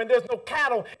fold, and when there's no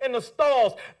cattle in the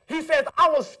stalls, he says, I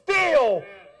will still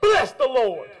bless the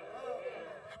Lord.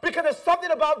 Because there's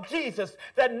something about Jesus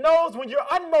that knows when you're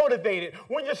unmotivated,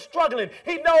 when you're struggling,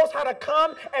 he knows how to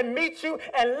come and meet you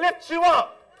and lift you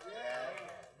up.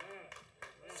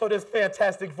 So this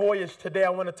fantastic voyage today I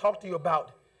want to talk to you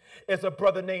about is a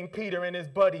brother named Peter and his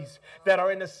buddies that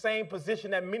are in the same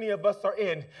position that many of us are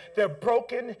in. They're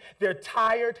broken, they're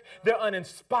tired, they're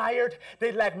uninspired,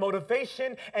 they lack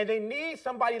motivation, and they need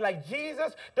somebody like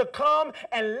Jesus to come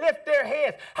and lift their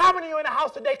heads. How many of you in the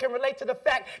house today can relate to the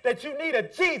fact that you need a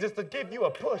Jesus to give you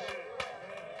a push?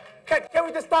 Can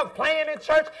we just stop playing in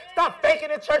church? Stop faking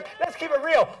in church? Let's keep it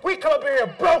real. We come up here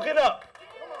broken up.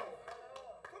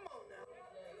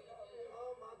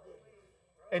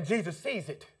 And Jesus sees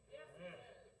it.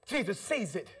 Jesus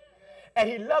sees it. And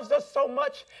he loves us so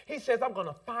much, he says, I'm going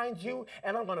to find you,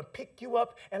 and I'm going to pick you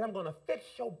up, and I'm going to fix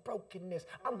your brokenness.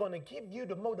 I'm going to give you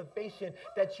the motivation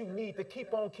that you need to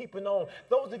keep on keeping on.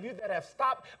 Those of you that have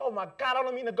stopped, oh my God, I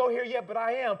don't mean to go here yet, but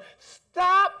I am.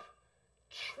 Stop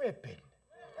tripping.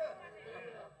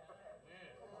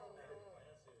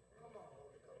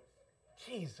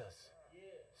 Jesus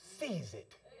sees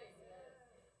it.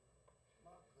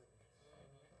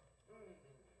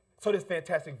 So this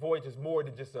fantastic voyage is more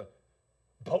than just a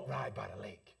boat ride by the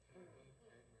lake.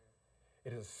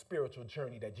 It is a spiritual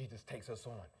journey that Jesus takes us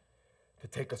on to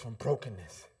take us from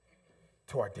brokenness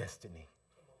to our destiny.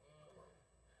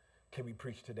 Can we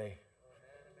preach today?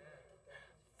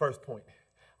 First point,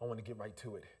 I want to get right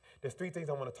to it. There's three things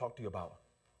I want to talk to you about.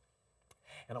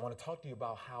 And I want to talk to you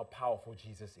about how powerful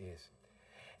Jesus is.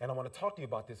 And I want to talk to you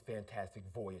about this fantastic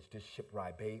voyage, this ship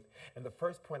ride, babe. And the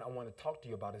first point I want to talk to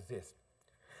you about is this,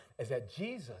 is that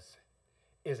Jesus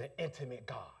is an intimate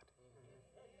God.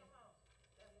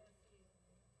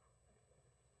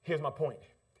 Here's my point.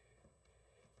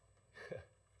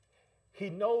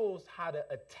 He knows how to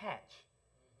attach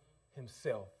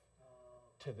himself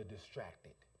to the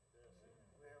distracted.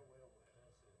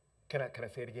 Can I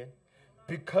say it again?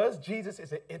 Because Jesus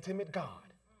is an intimate God,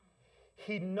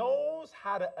 he knows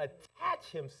how to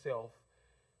attach himself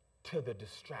to the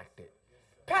distracted.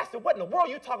 Pastor, what in the world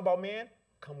are you talking about, man?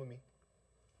 Come with me.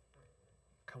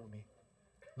 Come with me.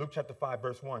 Luke chapter 5,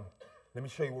 verse 1. Let me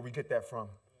show you where we get that from.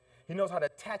 He knows how to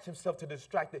attach himself to the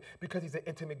distracted because he's an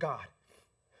intimate God.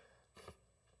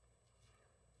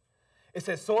 It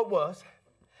says, so it was,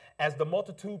 as the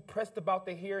multitude pressed about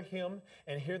to hear him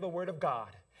and hear the word of God,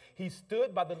 he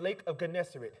stood by the lake of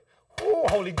Gennesaret. Ooh,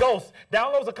 Holy Ghost,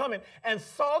 downloads are coming, and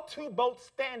saw two boats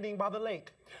standing by the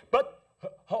lake. But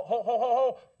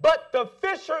the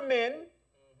fishermen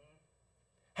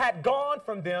had gone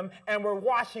from them and were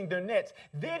washing their nets.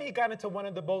 Then he got into one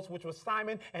of the boats, which was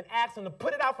Simon, and asked him to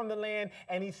put it out from the land,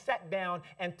 and he sat down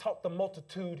and taught the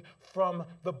multitude from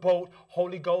the boat.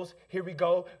 Holy Ghost, here we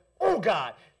go. Oh,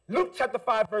 God. Luke chapter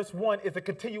 5, verse 1 is a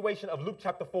continuation of Luke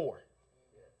chapter 4.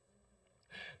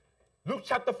 Luke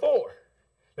chapter 4.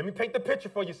 Let me paint the picture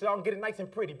for you so I can get it nice and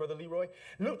pretty, Brother Leroy.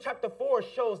 Luke chapter 4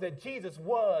 shows that Jesus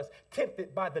was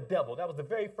tempted by the devil. That was the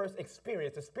very first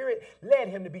experience. The Spirit led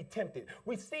him to be tempted.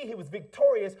 We see he was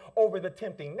victorious over the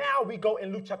tempting. Now we go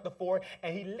in Luke chapter 4,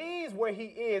 and he leaves where he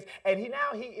is, and he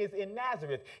is in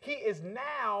Nazareth. He is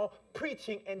now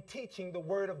preaching and teaching the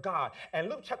word of God. And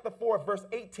Luke chapter 4, verse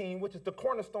 18, which is the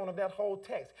cornerstone of that whole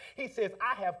text, he says,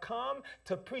 I have come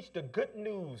to preach the good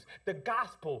news, the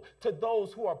gospel to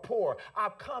those who are poor.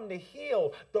 I've come to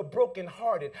heal the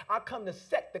brokenhearted. I come to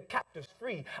set the captives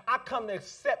free. I come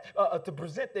to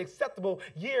present the acceptable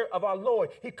year of our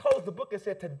Lord. He closed the book and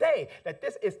said, today that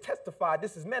this is testified,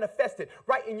 this is manifested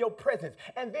right in your presence.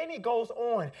 And then he goes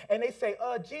on and they say,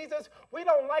 Jesus, we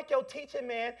don't like your teaching,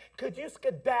 man. Could you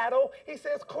skedaddle? He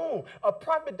says, cool. A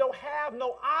prophet don't have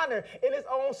no honor in his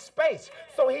own space.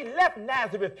 So he left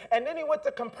Nazareth and then he went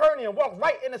to Capernaum, walked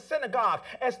right in the synagogue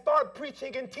and started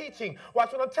preaching and teaching.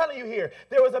 Watch what I'm telling you here.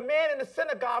 There was a man in the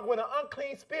synagogue with an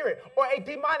unclean spirit or a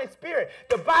demonic spirit.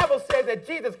 The Bible says that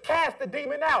Jesus cast the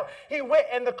demon out. He went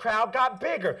and the crowd got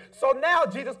bigger. So now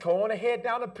Jesus go on and head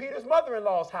down to Peter's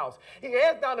mother-in-law's house. He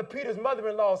heads down to Peter's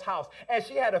mother-in-law's house and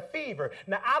she had a fever.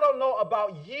 Now, I don't know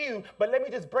about you, but let me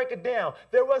just break it down.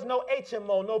 There was no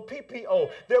HMO, no PPO.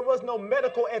 There was no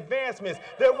medical advancements.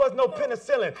 There was no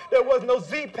penicillin. There was no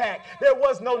Z-Pack. There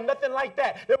was no nothing like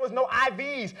that. There was no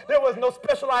IVs. There was no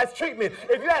specialized treatment.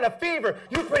 If you had a fever,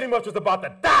 you pretty much was about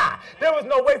to die. There was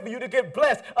no way for you to get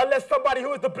blessed unless somebody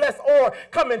who is the blessed or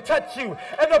come and touch you.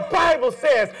 And the Bible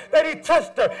says that he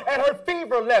touched her and her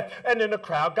fever left and then the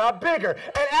crowd got bigger.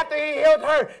 And after he healed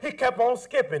her, he kept on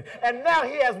skipping. And now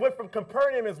he has went from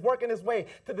Capernaum and is working his way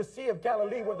to the Sea of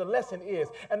Galilee where the lesson is.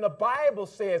 And the Bible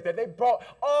says that they brought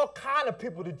all kind of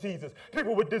people to Jesus.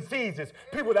 People with diseases,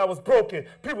 people that was broken,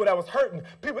 people that was hurting,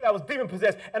 people that was demon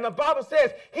possessed. And the Bible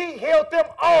says he healed them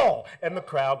all. And the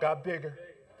crowd got bigger.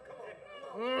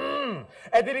 And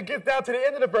then it gets down to the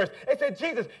end of the verse. It said,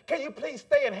 Jesus, can you please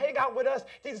stay and hang out with us?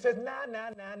 Jesus says, nah.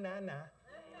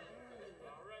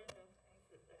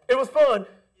 It was fun.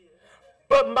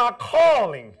 But my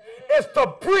calling is to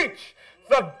preach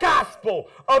the gospel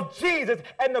of Jesus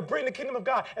and to bring the kingdom of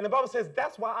God. And the Bible says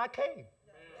that's why I came.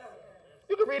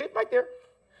 You can read it right there.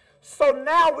 So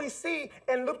now we see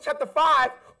in Luke chapter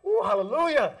 5, ooh,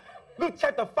 hallelujah. Luke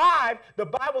chapter 5, the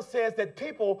Bible says that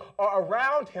people are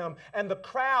around him and the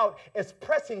crowd is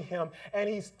pressing him and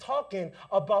he's talking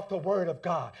about the word of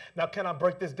God. Now, can I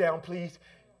break this down, please?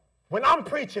 When I'm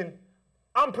preaching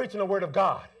the word of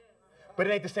God, but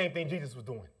it ain't the same thing Jesus was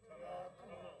doing.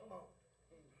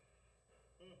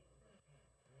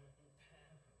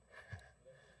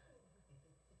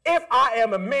 If I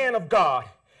am a man of God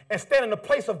and stand in the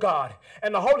place of God,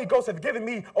 and the Holy Ghost has given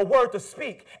me a word to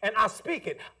speak, and I speak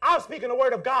it, I'm speaking the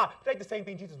word of God. It ain't the same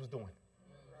thing Jesus was doing.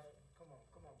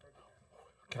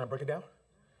 Can I break it down?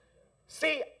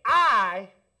 See, I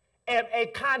am a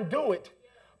conduit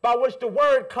by which the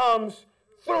word comes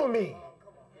through me.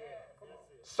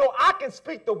 So I can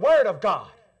speak the word of God.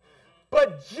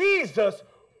 But Jesus,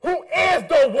 who is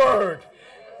the word,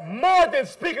 more than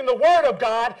speaking the word of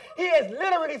God, he is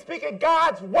literally speaking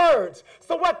God's words.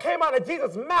 So what came out of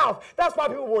Jesus' mouth, that's why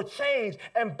people were changed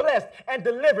and blessed and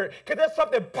delivered. Because there's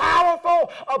something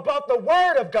powerful about the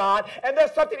word of God, and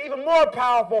there's something even more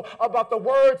powerful about the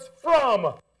words from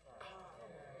God.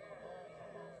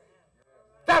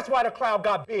 That's why the crowd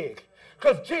got big.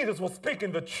 Because Jesus was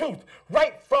speaking the truth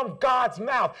right from God's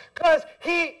mouth. Because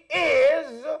he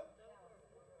is...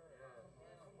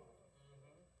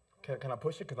 Can I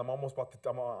push it? Because I'm almost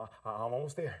I'm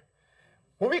almost there.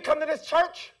 When we come to this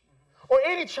church, or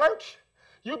any church,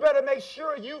 you better make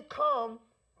sure you come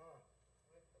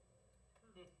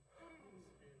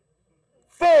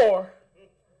for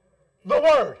the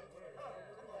word.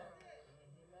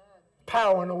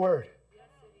 Power in the word.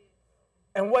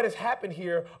 And what has happened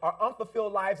here, our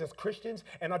unfulfilled lives as Christians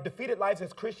and our defeated lives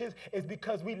as Christians is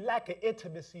because we lack an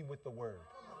intimacy with the word.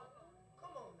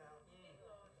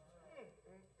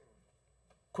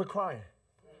 Quit crying.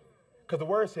 Because the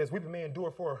word says, weeping may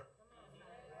endure for,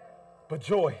 but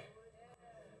joy.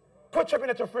 Quit tripping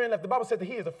at your friend left. The Bible says that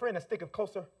he is a friend that sticketh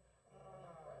closer.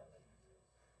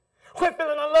 Quit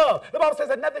feeling unloved. The Bible says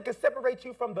that nothing can separate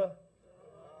you from the...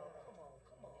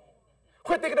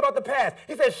 Quit thinking about the past.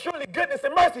 He says, surely goodness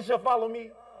and mercy shall follow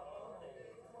me.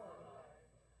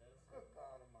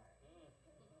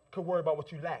 Quit worry about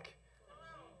what you lack.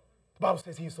 The Bible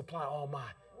says he will supply all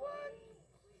mine.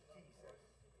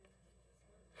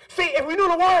 See, if we knew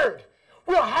the word,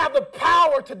 we'll have the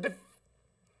power to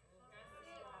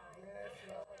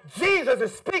Jesus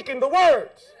is speaking the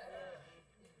words.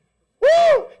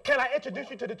 Woo! Can I introduce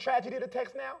you to the tragedy of the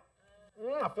text now?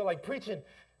 I feel like preaching.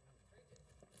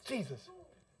 Jesus.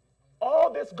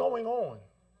 All this going on,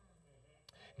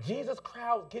 Jesus'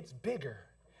 crowd gets bigger,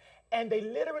 and they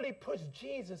literally push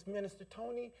Jesus, Minister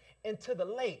Tony, into the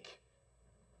lake.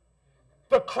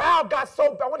 The crowd got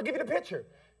so, I want to give you the picture.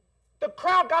 The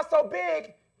crowd got so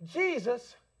big,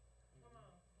 Jesus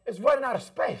is running out of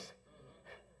space.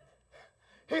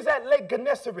 He's at Lake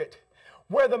Gennesaret,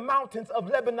 where the mountains of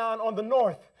Lebanon on the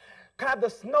north have the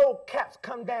snow caps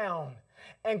come down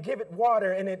and give it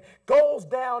water, and it goes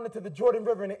down into the Jordan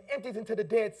River, and it empties into the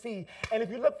Dead Sea. And if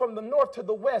you look from the north to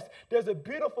the west, there's a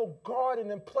beautiful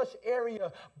garden and plush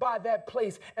area by that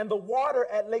place. And the water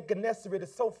at Lake Gennesaret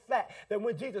is so flat that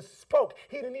when Jesus spoke,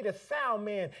 he didn't need a sound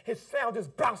man. His sound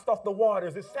just bounced off the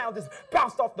waters. His sound just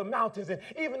bounced off the mountains. And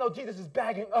even though Jesus is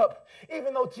bagging up,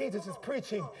 even though Jesus is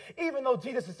preaching, even though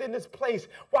Jesus is in this place,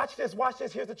 watch this, watch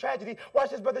this. Here's the tragedy.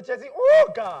 Watch this, Brother Jesse.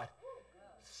 Oh, God.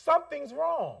 Something's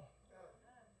wrong.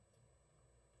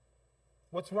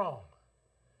 What's wrong?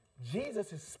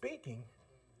 Jesus is speaking.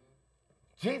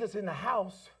 Jesus in the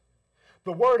house.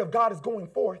 The word of God is going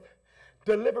forth.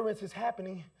 Deliverance is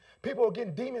happening. People are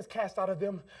getting demons cast out of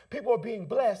them. People are being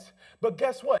blessed. But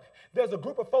guess what? There's a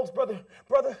group of folks, brother,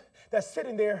 that's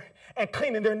sitting there and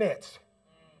cleaning their nets.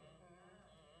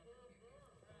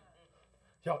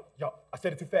 Y'all, I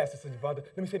said it too fast, Sister Father.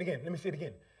 Let me say it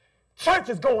again. Church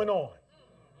is going on.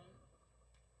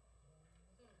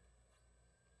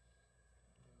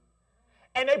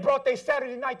 And they brought their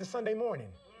Saturday night to Sunday morning.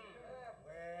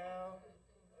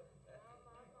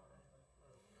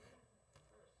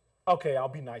 Okay, I'll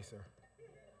be nicer.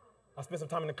 I spent some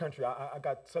time in the country. I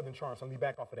got Southern charm, so let me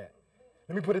back off of that.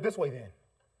 Let me put it this way then.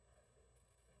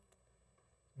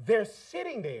 They're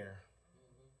sitting there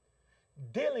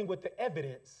dealing with the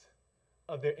evidence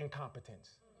of their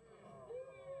incompetence.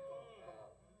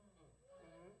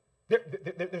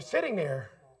 They're sitting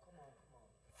there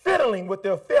fiddling with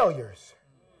their failures.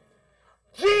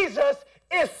 Jesus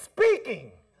is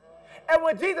speaking. And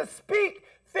when Jesus speaks,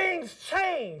 things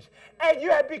change, and you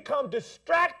have become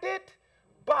distracted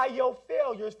by your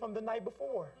failures from the night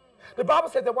before. The Bible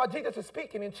says that while Jesus is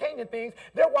speaking and changing things,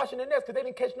 they're washing their nets because they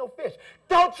didn't catch no fish.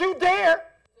 Don't you dare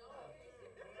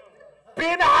be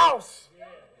in the house.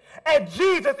 And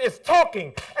Jesus is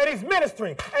talking, and he's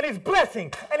ministering, and he's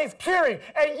blessing, and he's curing,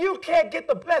 and you can't get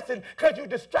the blessing because you're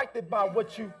distracted by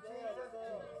what you...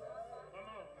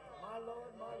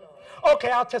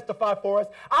 Okay, I'll testify for us.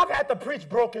 I've had to preach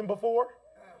broken before.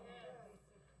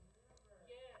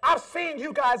 I've seen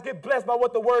you guys get blessed by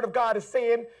what the word of God is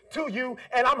saying to you,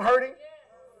 and I'm hurting.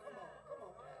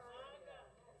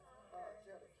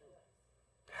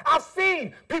 I've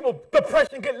seen people,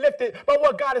 depression get lifted by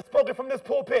what God has spoken from this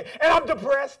pulpit, and I'm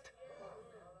depressed.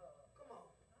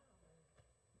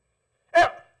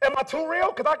 Am I too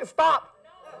real? Because I can stop.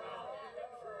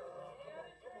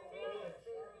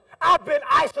 I've been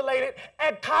isolated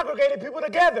and congregated people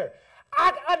together.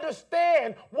 I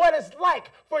understand what it's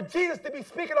like for Jesus to be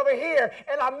speaking over here,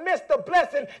 and I miss the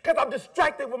blessing because I'm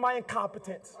distracted with my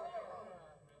incompetence.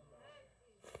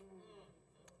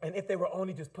 And if they were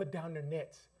only just put down their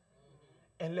nets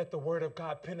and let the word of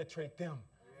God penetrate them,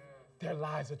 their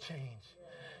lives will change.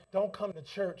 Don't come to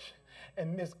church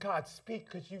and miss God speak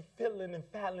because you fiddling and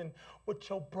faddling with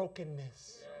your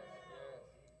brokenness.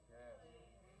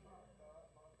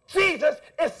 Jesus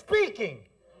is speaking,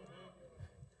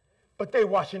 but they're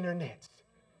washing their nets.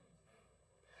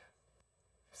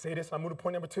 Say this, I'm moving to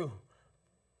point number 2.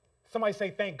 Somebody say,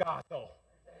 thank God, though.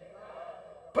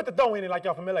 Put the dough in it like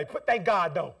y'all from LA. Put thank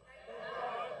God, though.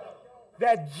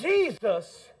 That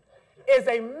Jesus is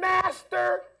a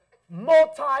master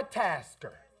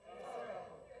multitasker.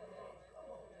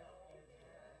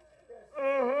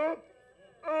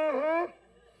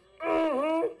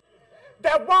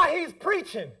 That while he's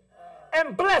preaching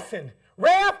and blessing,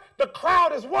 Rev, the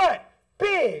crowd is what?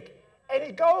 Big. And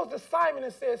he goes to Simon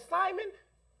and says, Simon,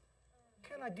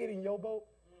 can I get in your boat?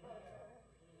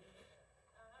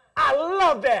 I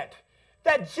love that.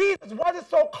 That Jesus wasn't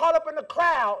so caught up in the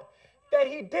crowd that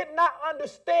he did not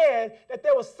understand that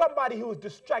there was somebody who was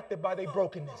distracted by their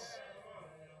brokenness.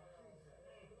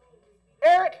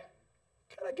 Eric,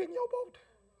 can I get in your boat?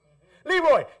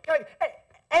 Leroy,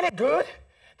 ain't it good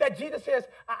that Jesus says,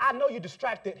 I know you're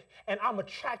distracted, and I'm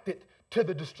attracted to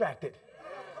the distracted.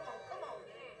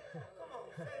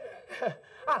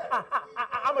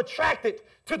 I'm attracted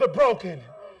to the broken.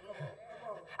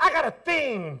 I got a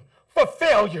thing for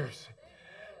failures.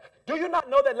 Do you not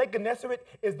know that Lake Gennesaret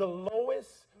is the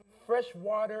lowest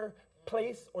freshwater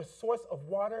place or source of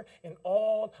water in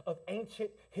all of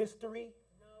ancient history?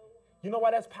 You know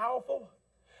why that's powerful?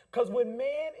 Because when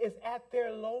man is at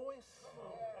their lowest,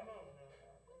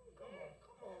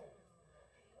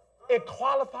 it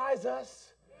qualifies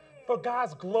us for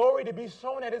God's glory to be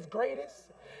shown at its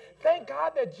greatest. Thank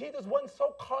God that Jesus wasn't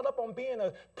so caught up on being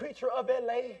a preacher of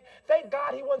LA. Thank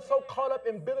God he wasn't so caught up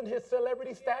in building his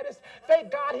celebrity status.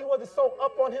 Thank God he wasn't so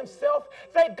up on himself.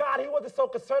 Thank God he wasn't so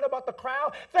concerned about the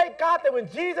crowd. Thank God that when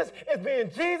Jesus is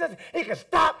being Jesus, he can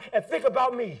stop and think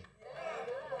about me.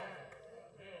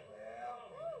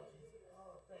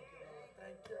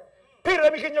 Peter,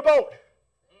 let me get in your boat.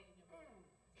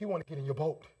 He wanted to get in your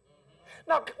boat.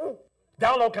 Now,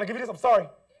 down low, can I give you this? I'm sorry.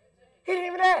 He didn't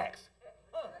even ask.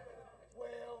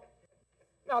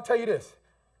 Now, I'll tell you this.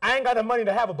 I ain't got the money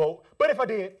to have a boat, but if I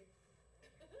did,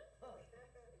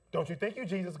 don't you think you,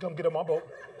 Jesus, come get on my boat?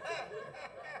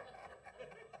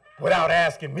 Without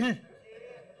asking me.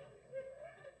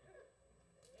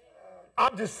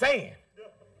 I'm just saying.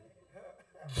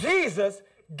 Jesus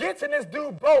gets in this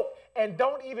dude's boat and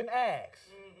don't even ask.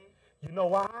 You know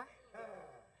why?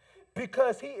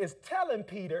 Because he is telling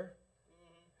Peter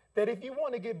that if you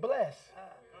want to get blessed,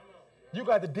 you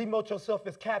got to demote yourself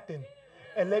as captain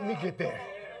and let me get there.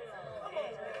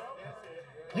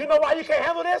 You know why you can't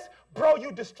handle this? Bro,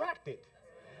 you distracted.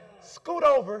 Scoot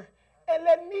over and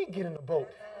let me get in the boat.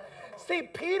 See,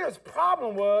 Peter's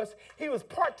problem was he was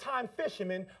part-time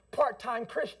fisherman, part-time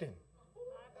Christian.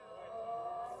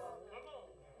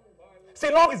 See,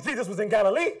 as long as Jesus was in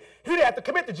Galilee, he didn't have to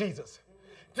commit to Jesus.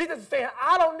 Jesus is saying,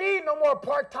 I don't need no more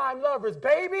part-time lovers,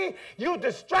 baby. You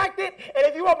distracted, and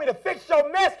if you want me to fix your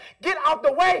mess, get out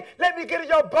the way. Let me get in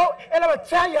your boat, and I'm going to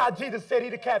tell you how Jesus said he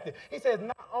the captain. He says,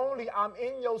 not only I'm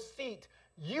in your seat,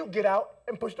 you get out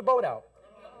and push the boat out.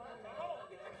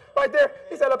 Right there,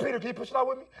 he said, Peter, can you push it out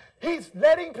with me? He's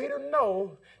letting Peter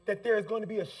know that there is going to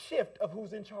be a shift of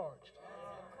who's in charge.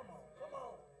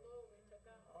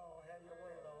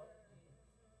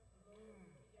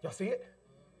 Y'all see it?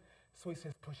 So he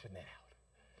says, push your net out.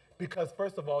 Because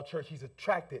first of all, church, he's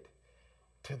attracted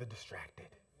to the distracted.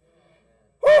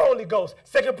 Woo! Holy Ghost.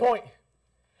 Second point,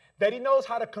 that he knows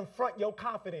how to confront your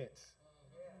confidence.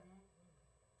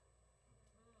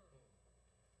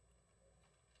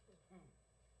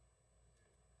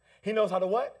 He knows how to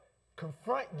what?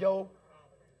 Confront your.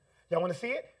 Y'all want to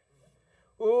see it?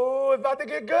 Ooh, it's about to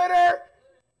get gooder.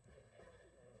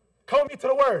 Call me to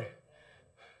the word.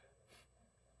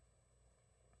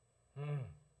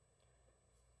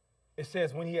 It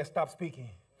says when he had stopped speaking,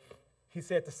 he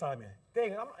said to Simon,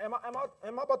 dang, am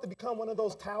I about to become one of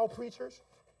those towel preachers?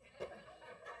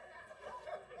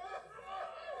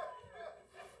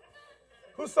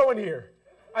 Who's sewing here?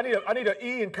 I need an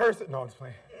E in cursive. No, I'm just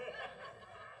playing.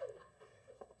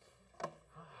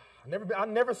 I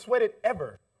never sweated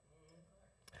ever.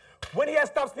 When he had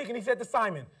stopped speaking, he said to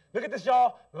Simon, look at this,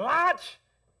 y'all. Launch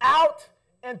out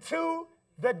into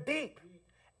the deep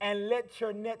and let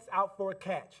your nets out for a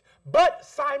catch. But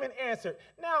Simon answered.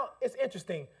 Now, it's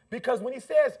interesting because when he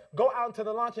says go out into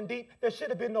the launching deep, there should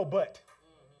have been no but.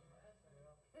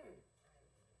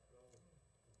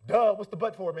 Duh, what's the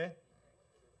but for, man?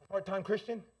 Part-time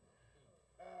Christian?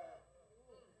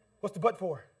 What's the but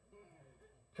for?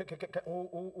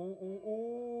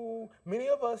 Many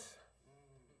of us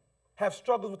have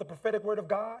struggles with the prophetic word of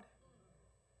God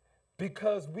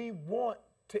because we want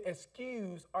to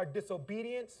excuse our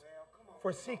disobedience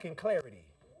for seeking clarity.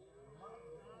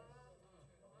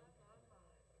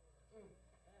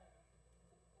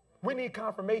 We need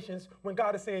confirmations when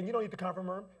God is saying you don't need to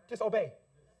confirm, just obey.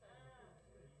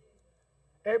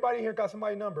 Everybody here got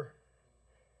somebody's number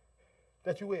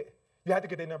that you with. You had to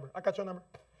get their number. I got your number.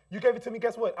 You gave it to me,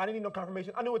 guess what? I didn't need no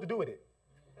confirmation. I knew what to do with it.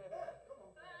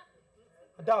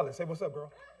 I dial it. Say, what's up,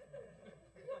 girl?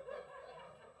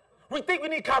 We think we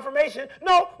need confirmation.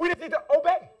 No, we just need to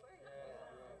obey.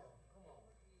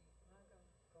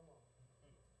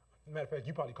 Matter of fact,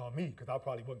 you probably called me because I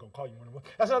probably wasn't going to call you one of them.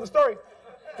 That's another story.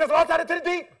 Just launch out into the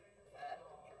deep.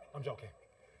 I'm joking.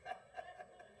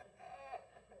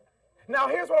 Now,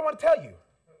 here's what I want to tell you.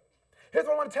 Here's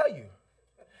what I want to tell you.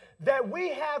 That we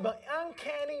have an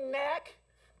uncanny knack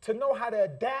to know how to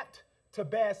adapt to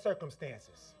bad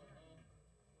circumstances.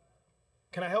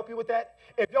 Can I help you with that?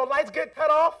 If your lights get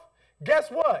cut off, guess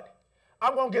what?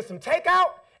 I'm going to get some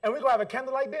takeout, and we're going to have a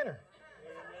candlelight dinner.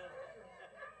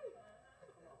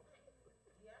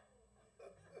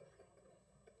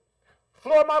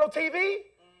 Floor model TV?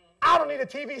 I don't need a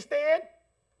TV stand.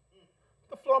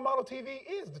 The floor model TV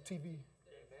is the TV.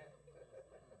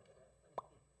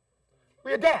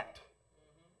 We adapt.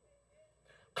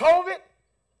 COVID,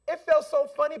 it felt so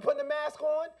funny putting the mask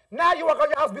on. Now you walk out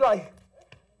your house and be like,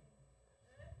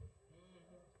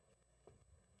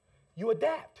 you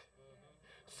adapt.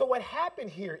 So what happened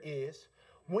here is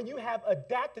when you have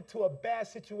adapted to a bad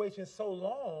situation so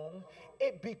long,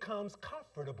 it becomes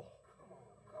comfortable.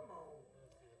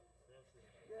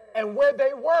 And where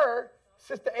they were,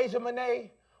 Sister Asia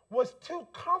Monet, was too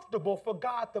comfortable for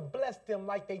God to bless them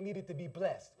like they needed to be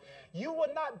blessed. You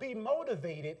will not be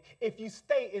motivated if you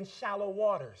stay in shallow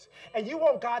waters. And you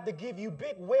want God to give you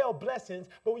big whale blessings,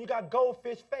 but when you got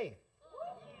goldfish faith.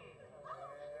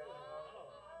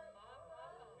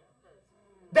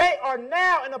 They are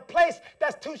now in a place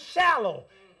that's too shallow.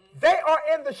 They are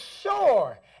in the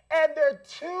shore, and they're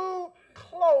too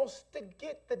close to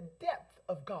get the depth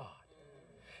of God.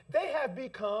 They have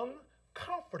become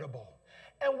comfortable.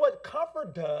 And what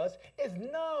comfort does is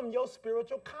numb your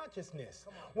spiritual consciousness.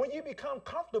 When you become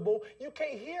comfortable, you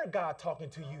can't hear God talking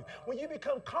to you. When you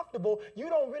become comfortable, you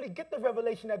don't really get the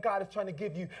revelation that God is trying to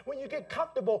give you. When you get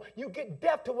comfortable, you get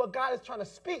deaf to what God is trying to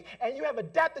speak, and you have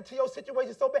adapted to your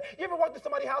situation so bad. You ever walk to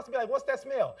somebody's house and be like, what's that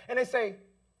smell? And they say,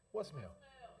 what smell?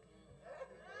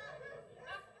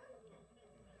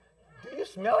 Do you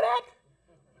smell that?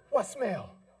 What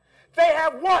smell? They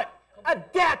have what?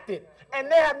 Adapted. And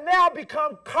they have now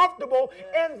become comfortable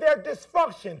in their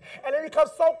dysfunction. And they become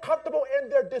so comfortable in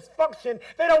their dysfunction,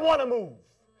 they don't want to move.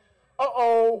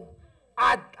 Uh-oh,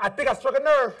 I think I struck a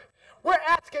nerve. We're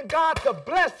asking God to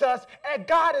bless us, and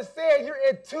God is saying you're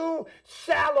in too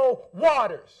shallow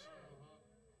waters.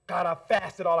 God, I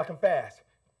fasted all I can fast.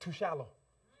 Too shallow.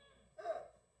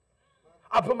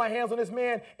 I put my hands on this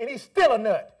man, and he's still a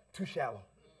nut. Too shallow.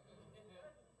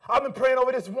 I've been praying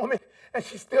over this woman, and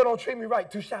she still don't treat me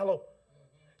right. Too shallow.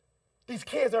 These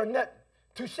kids are nut.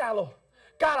 Too shallow.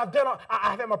 God,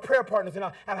 I've had my prayer partners, and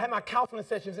I've had my counseling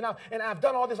sessions, and I've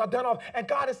done all this, and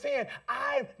God is saying,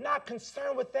 I'm not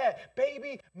concerned with that.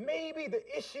 Baby, maybe the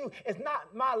issue is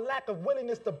not my lack of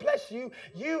willingness to bless you.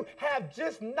 You have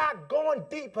just not gone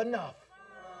deep enough.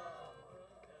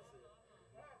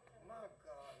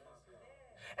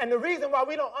 And the reason why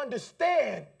we don't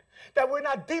understand that we're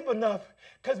not deep enough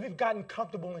because we've gotten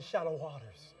comfortable in shallow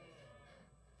waters.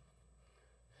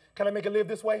 Can I make it live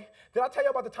this way? Did I tell you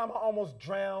about the time I almost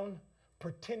drowned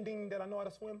pretending that I know how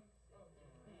to swim?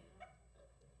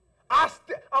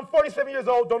 I'm 47 years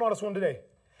old, don't know how to swim today.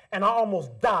 And I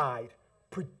almost died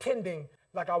pretending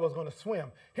like I was going to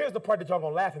swim. Here's the part that y'all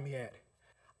going to laugh at me at.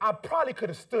 I probably could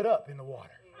have stood up in the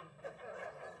water.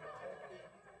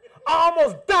 I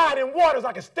almost died in waters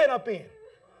I could stand up in.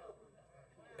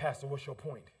 Pastor, what's your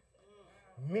point?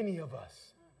 Many of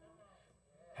us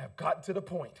have gotten to the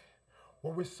point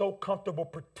where we're so comfortable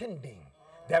pretending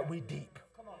that we're deep.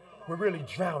 We're really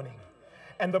drowning.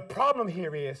 And the problem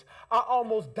here is I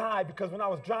almost died because when I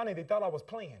was drowning, they thought I was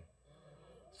playing.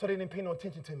 So they didn't pay no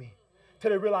attention to me. Till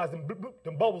they realized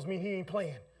them bubbles mean he ain't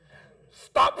playing.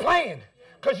 Stop playing.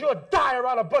 Because you'll die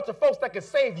around a bunch of folks that can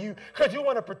save you because you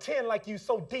want to pretend like you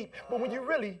so deep. But when you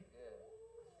really...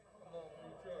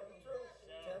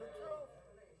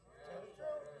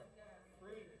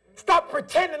 Stop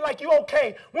pretending like you're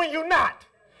okay when you're not.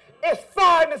 It's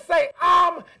fine to say,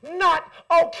 I'm not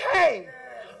okay.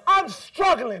 I'm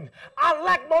struggling. I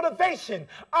lack motivation.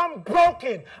 I'm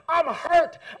broken. I'm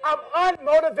hurt. I'm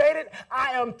unmotivated.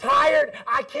 I am tired.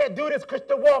 I can't do this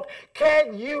Christian walk.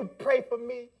 Can you pray for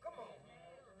me?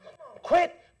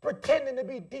 Quit pretending to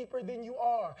be deeper than you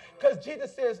are. Because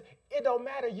Jesus says, it don't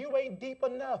matter. You ain't deep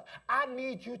enough. I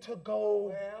need you to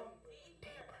go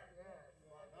deeper.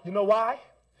 You know why?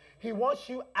 He wants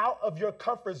you out of your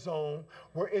comfort zone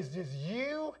where it's just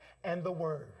you and the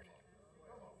Word.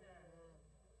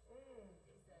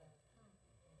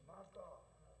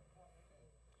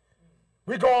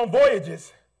 We go on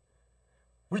voyages.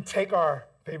 We take our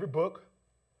favorite book.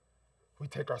 We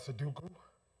take our Sudoku.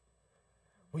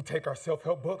 We take our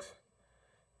self-help books.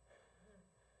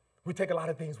 We take a lot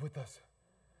of things with us,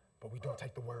 but we don't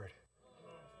take the Word.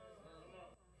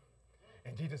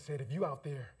 And Jesus said, if you out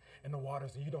there in the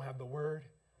waters and you don't have the Word,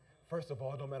 first of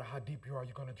all, no matter how deep you are,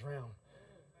 you're going to drown.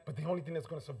 But the only thing that's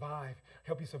going to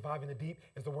help you survive in the deep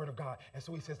is the Word of God. And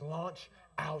so he says, launch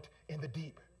out in the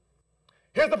deep.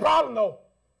 Here's the problem, though.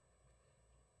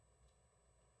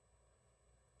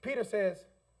 Peter says,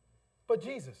 but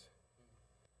Jesus,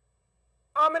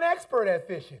 I'm an expert at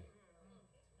fishing.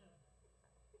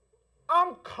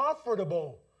 I'm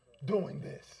comfortable doing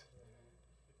this.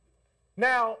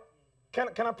 Now, can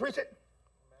I preach it?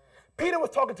 Peter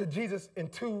was talking to Jesus in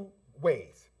two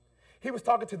ways. He was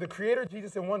talking to the creator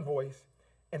Jesus in one voice,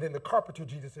 and then the carpenter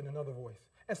Jesus in another voice.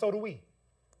 And so do we.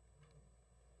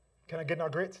 Can I get in our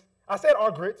grits? I said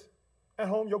our grits. At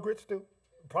home, your grits too.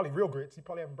 Probably real grits. You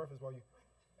probably having breakfast while you.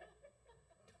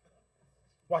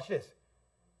 Watch this.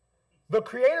 The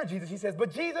creator Jesus, he says,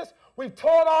 but Jesus, we've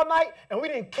toiled all night and we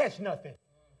didn't catch nothing.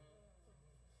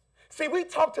 See, we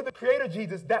talk to the creator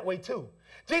Jesus that way too.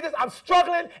 Jesus, I'm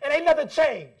struggling and ain't nothing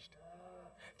changed.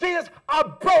 Jesus,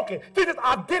 I'm broken. Jesus,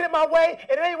 I did it my way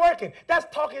and it ain't working.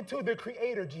 That's talking to the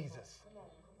creator Jesus.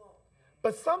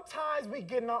 But sometimes we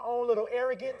get in our own little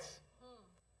arrogance.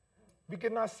 We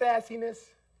get in our sassiness.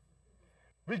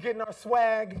 We get in our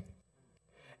swag.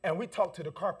 And we talk to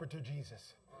the carpenter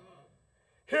Jesus.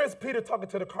 Here's Peter talking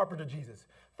to the carpenter Jesus.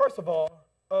 First of all,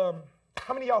 how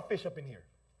many of y'all fish up in here?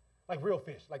 Like real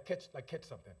fish, like catch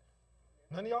something.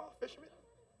 None of y'all fishermen?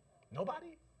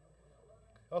 Nobody?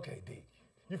 Okay, D.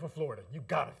 You from Florida. You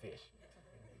gotta fish.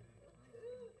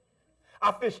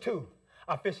 I fish too.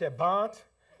 I fish at Bonds,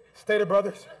 Stater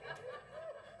Brothers.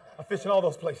 I fish in all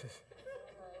those places.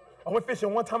 I went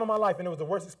fishing one time in my life, and it was the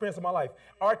worst experience of my life.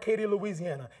 Arcadia,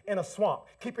 Louisiana, in a swamp.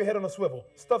 Keep your head on a swivel.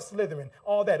 Stuff slithering,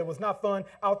 all that. It was not fun.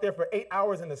 Out there for 8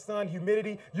 hours in the sun,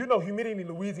 humidity. You know humidity in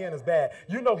Louisiana is bad.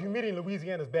 You know humidity in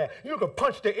Louisiana is bad. You can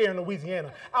punch the air in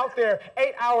Louisiana. Out there,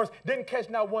 8 hours, didn't catch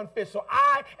not one fish. So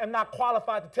I am not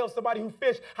qualified to tell somebody who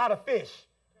fished how to fish.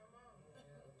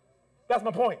 That's my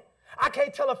point. I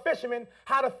can't tell a fisherman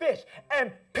how to fish.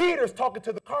 And Peter's talking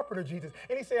to the carpenter Jesus,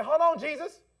 and he said, hold on,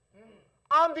 Jesus.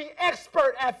 I'm the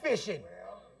expert at fishing.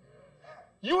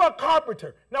 You a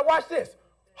carpenter. Now watch this.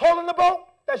 Holding the boat,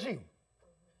 that's you.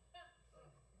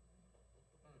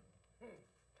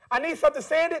 I need something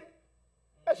sanded,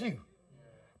 that's you.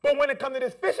 But when it comes to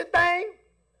this fishing thing,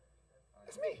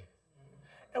 it's me.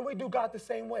 And we do God the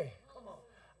same way.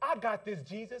 I got this,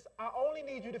 Jesus. I only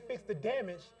need you to fix the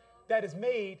damage that is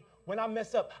made when I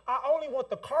mess up. I only want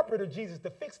the carpenter Jesus to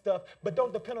fix stuff, but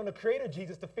don't depend on the creator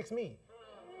Jesus to fix me.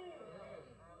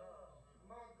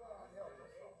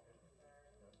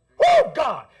 Oh,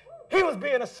 God, he was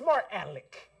being a smart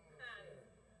aleck.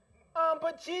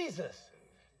 But Jesus,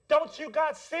 don't you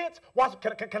got sense? Watch,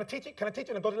 can I teach it? Can I teach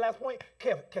it and go to the last point?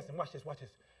 Keston, watch this.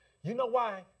 You know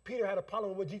why Peter had a problem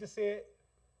with what Jesus said?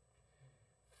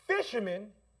 fishermen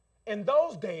in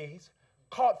those days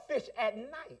caught fish at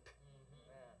night.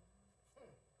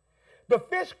 The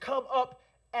fish come up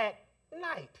at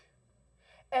night,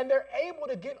 and they're able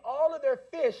to get all of their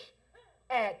fish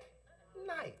at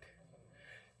night.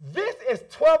 This is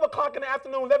 12 o'clock in the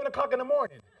afternoon, 11 o'clock in the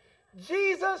morning.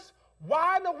 Jesus,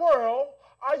 why in the world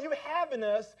are you having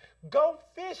us go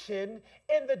fishing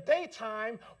in the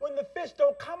daytime when the fish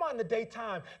don't come out in the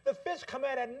daytime? The fish come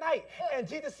out at night. And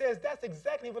Jesus says, that's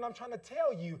exactly what I'm trying to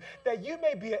tell you, that you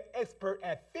may be an expert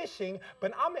at fishing,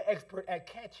 but I'm an expert at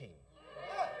catching.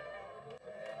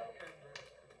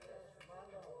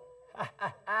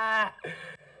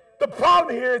 The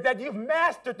problem here is that you've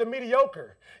mastered the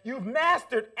mediocre. You've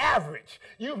mastered average.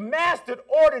 You've mastered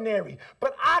ordinary.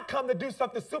 But I come to do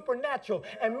something supernatural.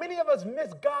 And many of us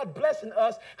miss God blessing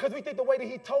us because we think the way that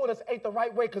he told us ain't the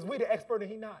right way because we the expert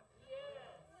and he not.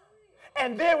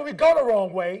 And then when we go the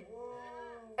wrong way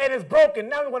and it's broken,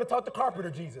 now we want to talk to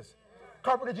Carpenter Jesus.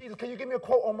 Carpenter Jesus, can you give me a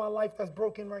quote on my life that's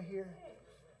broken right here?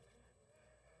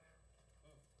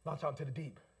 Launch out into the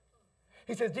deep.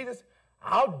 He says, Jesus,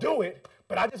 I'll do it,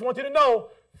 but I just want you to know,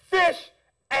 fish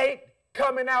ain't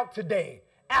coming out today.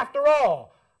 After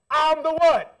all, I'm the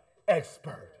what?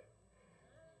 Expert.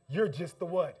 You're just the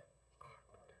what?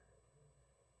 Carpenter.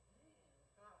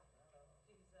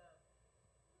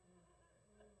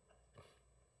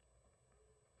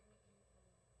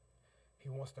 He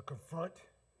wants to confront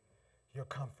your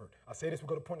comfort. I'll say this, we'll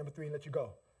go to point number 3 and let you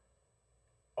go.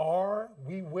 Are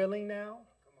we willing now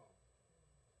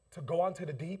to go onto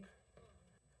the deep?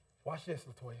 Watch this,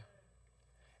 LaToya.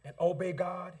 And obey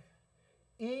God,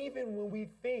 even when we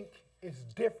think it's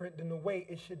different than the way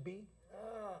it should be.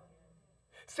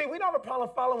 See, we don't have a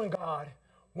problem following God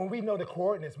when we know the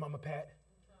coordinates, Mama Pat.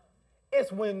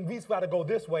 It's when we got to go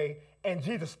this way and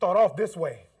Jesus start off this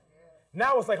way.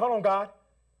 Now it's like, hold on, God.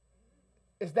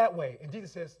 It's that way. And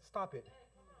Jesus says, stop it.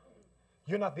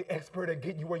 You're not the expert at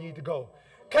getting you where you need to go.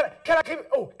 Can I give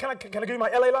you my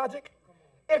LA logic?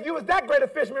 If you was that great a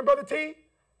fisherman, Brother T,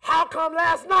 how come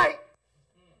last night?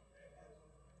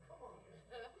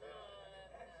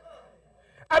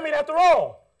 I mean, after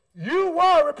all, you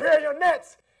were repairing your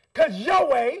nets because your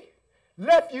way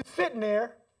left you sitting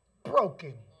there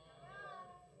broken.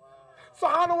 So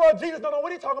how in the world Jesus don't know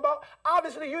what he's talking about?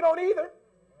 Obviously, you don't either.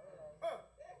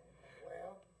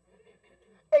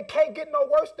 It can't get no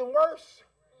worse than worse.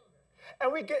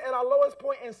 And we get at our lowest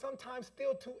point and sometimes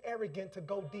still too arrogant to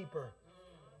go deeper.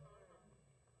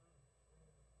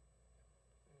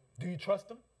 Do you trust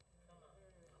him?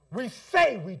 We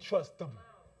say we trust him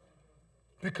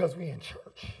because we in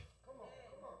church.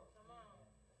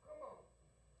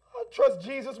 I trust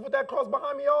Jesus with that cross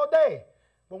behind me all day.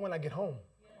 But when I get home,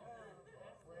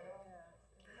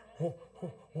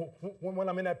 when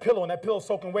I'm in that pillow and that pillow's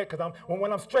soaking wet because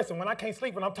when I'm stressing, when I can't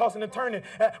sleep, when I'm tossing and turning,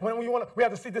 we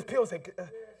have to see this pill say,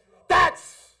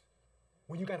 that's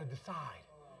when you got to decide.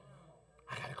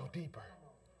 I got to go deeper.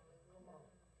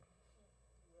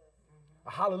 A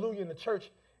hallelujah in the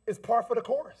church is par for the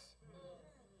course.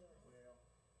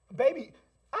 Baby,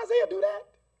 Isaiah do that.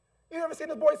 You ever seen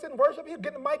this boy sit in worship? He'll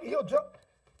get in the mic and he'll jump.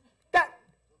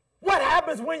 What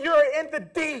happens when you're in the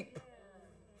deep?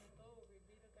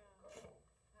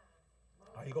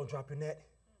 Are you going to drop your net?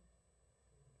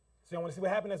 So you want to see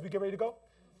what happens as we get ready to go?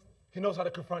 He knows how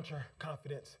to confront your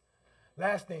confidence.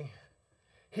 Last thing,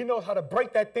 he knows how to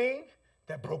break that thing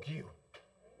that broke you.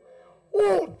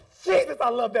 Oh, Jesus, I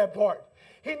love that part.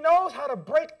 He knows how to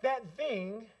break that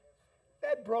thing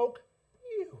that broke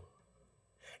you.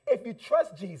 If you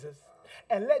trust Jesus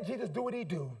and let Jesus do what he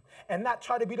do and not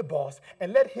try to be the boss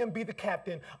and let him be the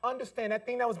captain, understand that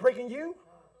thing that was breaking you,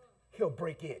 he'll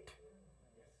break it.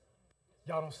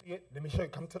 Y'all don't see it? Let me show you.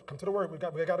 Come to the word. We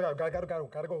gotta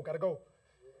go.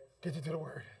 Get you to the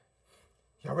word.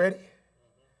 Y'all ready?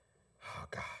 Oh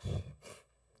gosh.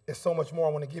 There's so much more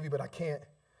I want to give you, but I can't.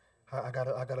 I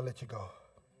gotta let you go.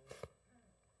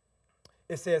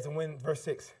 It says in verse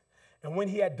 6, and when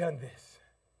he had done this,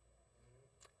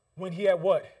 when he had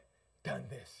what? Done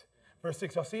this. Verse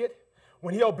 6, y'all see it?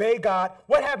 When he obeyed God,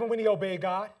 what happened when he obeyed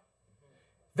God?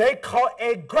 They caught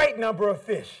a great number of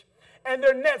fish, and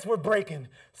their nets were breaking,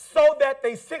 so that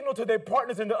they signaled to their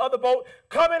partners in the other boat,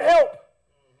 come and help.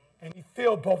 And he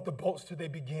filled both the boats till they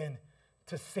began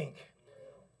to sink.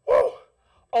 Woo!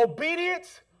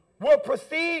 Obedience will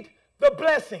precede the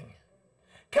blessing.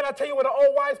 Can I tell you what an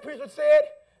old wise preacher said?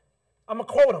 I'm going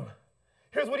to quote him.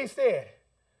 Here's what he said.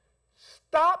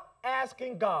 Stop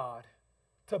asking God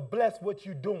to bless what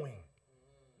you're doing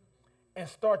and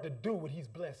start to do what he's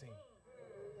blessing.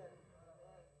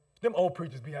 Them old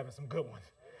preachers be having some good ones.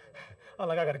 I'm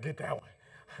like, I got to get that one.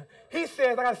 He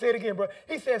says, I got to say it again, bro.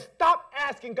 He says, stop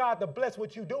asking God to bless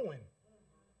what you're doing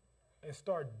and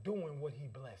start doing what he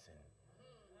blessing.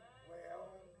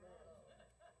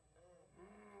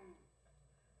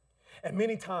 And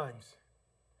many times,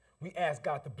 we ask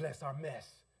God to bless our mess.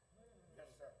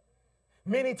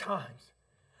 Many times,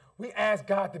 we ask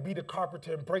God to be the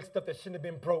carpenter and break stuff that shouldn't have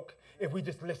been broke if we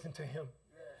just listen to him.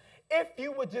 If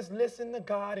you would just listen to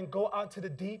God and go out to the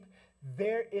deep,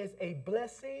 there is a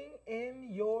blessing in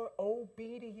your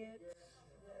obedience.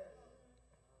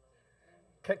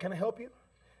 Can I help you?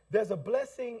 There's a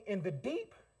blessing in the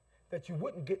deep that you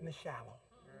wouldn't get in the shallow.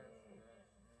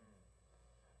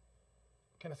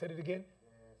 Can I say that again?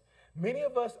 Many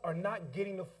of us are not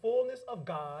getting the fullness of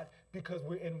God because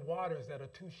we're in waters that are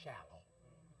too shallow.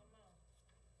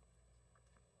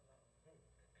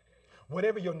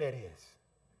 Whatever your net is,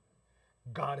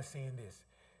 God is saying this.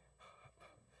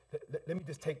 Let me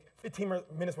just take 15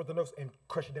 minutes worth of notes and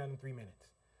crush it down in 3 minutes.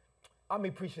 I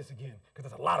may preach this again because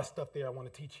there's a lot of stuff there I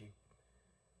want to teach you.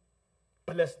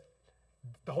 But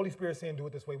the Holy Spirit is saying do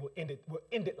it this way. We'll end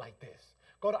it like this.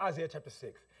 Go to Isaiah chapter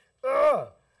 6.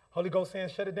 Holy Ghost saying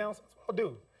shut it down. So that's what I'll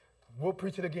do. We'll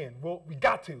preach it again. We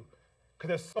got to, because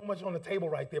there's so much on the table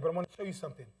right there. But I want to show you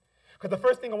something. Because the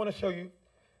first thing I want to show you,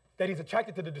 that he's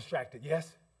attracted to the distracted.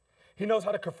 Yes? He knows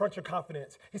how to confront your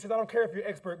confidence. He says, I don't care if you're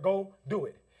expert, go do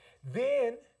it.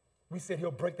 Then we said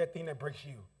he'll break that thing that breaks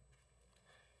you.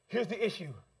 Here's the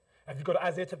issue. If you go to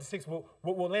Isaiah chapter 6,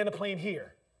 we'll land the plane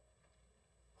here.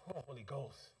 Oh, Holy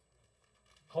Ghost.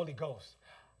 Holy Ghost.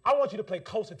 I want you to pay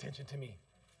close attention to me.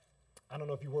 I don't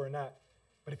know if you were or not,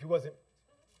 but if you wasn't,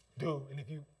 do. And if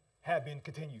you have been,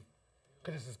 continue.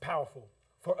 Because this is powerful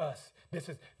for us. This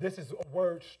is a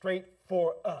word straight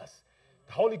for us.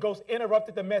 The Holy Ghost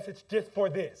interrupted the message just for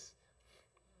this.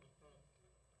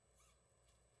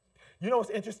 You know what's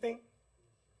interesting?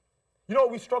 You know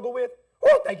what we struggle with?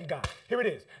 Oh, thank you, God. Here it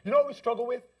is. You know what we struggle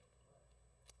with?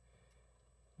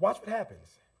 Watch what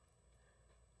happens.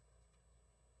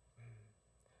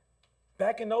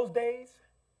 Back in those days,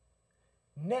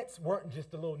 nets weren't just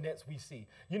the little nets we see.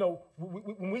 You know,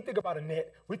 when we think about a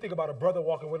net, we think about a brother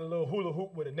walking with a little hula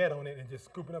hoop with a net on it and just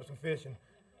scooping up some fish. And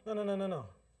no.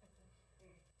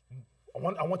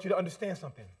 I want you to understand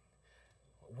something.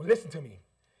 Well, listen to me.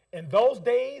 In those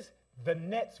days, the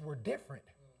nets were different.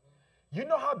 You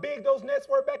know how big those nets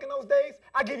were back in those days?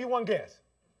 I'll give you one guess.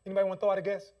 Anybody want to throw out a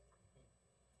guess?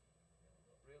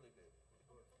 Really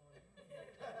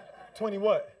big. 20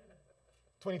 what?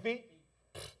 20 feet?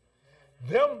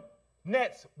 Them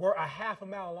nets were a half a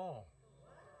mile long.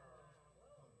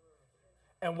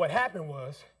 And what happened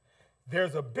was,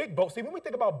 there's a big boat. See, when we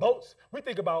think about boats, we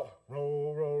think about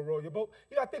row your boat.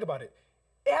 You got to think about it.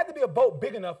 It had to be a boat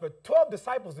big enough for 12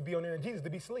 disciples to be on there and Jesus to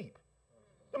be asleep.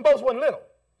 Them boats wasn't little.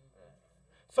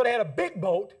 So they had a big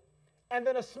boat and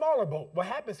then a smaller boat. What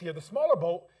happens here, the smaller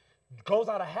boat goes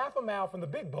out a half a mile from the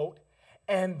big boat,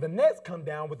 and the nets come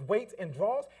down with weights and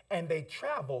draws, and they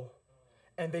travel,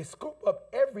 and they scoop up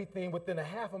everything within a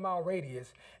half a mile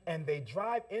radius, and they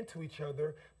drive into each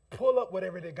other, pull up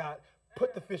whatever they got,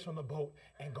 put the fish on the boat,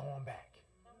 and go on back.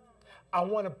 I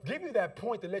want to give you that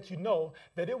point to let you know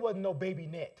that it wasn't no baby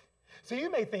net. So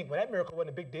you may think, well, that miracle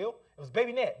wasn't a big deal. It was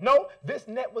baby net. No, this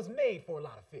net was made for a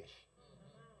lot of fish.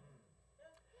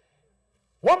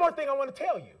 One more thing I want to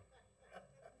tell you.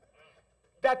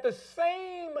 That the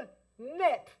same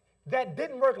net that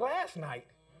didn't work last night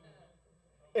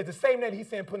is the same net he's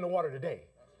saying put in the water today.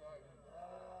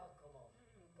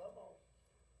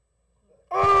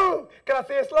 Oh, can I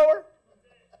say it slower?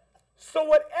 So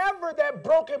whatever that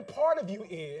broken part of you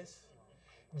is,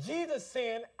 Jesus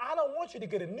saying, I don't want you to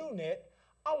get a new net.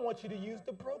 I want you to use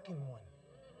the broken one.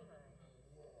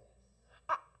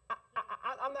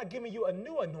 I'm not giving you a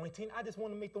new anointing. I just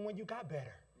want to make the one you got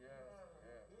better.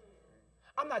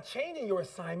 I'm not changing your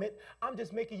assignment. I'm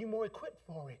just making you more equipped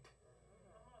for it.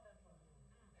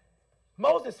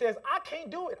 Moses says, I can't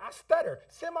do it. I stutter.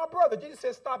 Send my brother. Jesus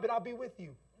says, stop it. I'll be with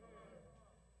you.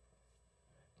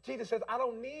 Jesus says, I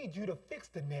don't need you to fix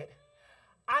the net.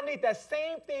 I need that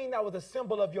same thing that was a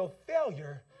symbol of your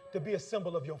failure to be a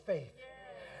symbol of your faith.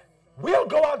 We'll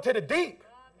go out to the deep.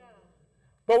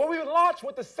 But when we launch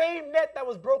with the same net that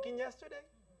was broken yesterday,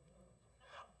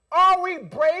 are we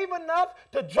brave enough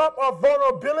to drop our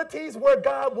vulnerabilities where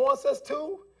God wants us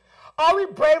to? Are we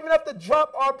brave enough to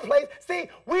drop our place? See,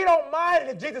 we don't mind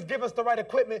if Jesus gives us the right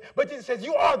equipment, but Jesus says,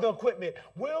 you are the equipment.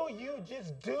 Will you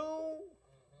just do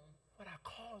what I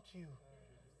called you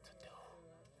to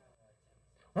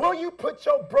do? Will you put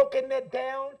your broken net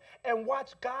down and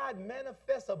watch God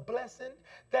manifest a blessing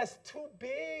that's too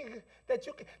big that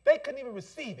they couldn't even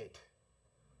receive it?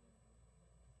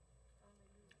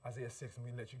 Isaiah 6, and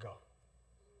we let you go.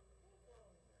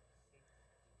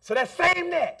 So that same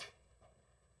net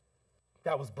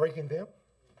that was breaking them,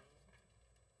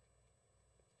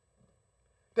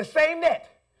 the same net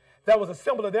that was a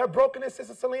symbol of their brokenness,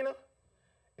 Sister Selena,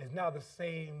 is now the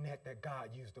same net that God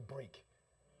used to break.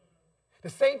 The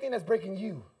same thing that's breaking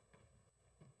you,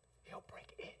 he'll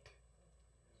break it.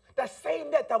 That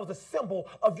same net that was a symbol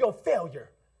of your failure,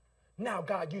 now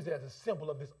God used it as a symbol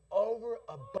of his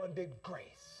overabundant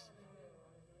grace.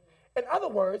 In other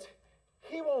words,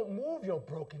 he won't move your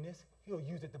brokenness, he'll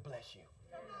use it to bless you.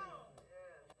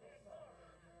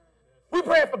 We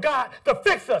praying for God to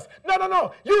fix us.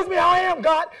 No. Use me how I am,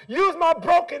 God. Use my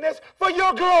brokenness for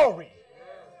your glory.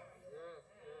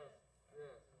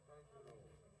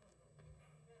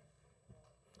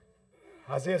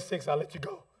 Isaiah 6, I'll let you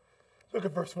go. Look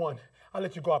at verse 1. I'll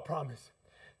let you go, I promise.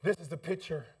 This is the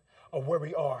picture of where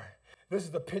we are. This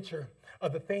is the picture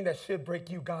of the thing that should break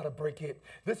you, God will break it.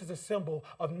 This is a symbol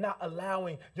of not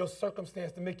allowing your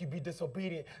circumstance to make you be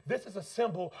disobedient. This is a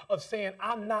symbol of saying,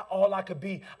 I'm not all I could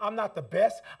be. I'm not the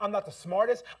best. I'm not the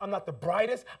smartest. I'm not the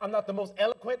brightest. I'm not the most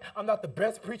eloquent. I'm not the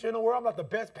best preacher in the world. I'm not the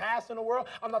best pastor in the world.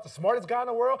 I'm not the smartest guy in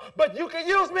the world. But you can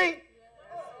use me.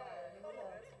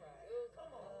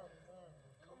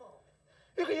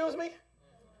 You can use me.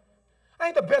 I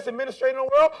ain't the best administrator in the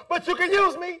world, but you can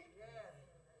use me.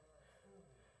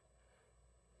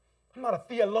 I'm not a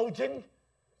theologian,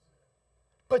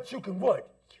 but you can what?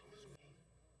 Use me.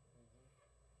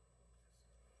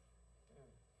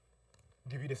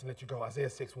 I'll give you this and let you go. Isaiah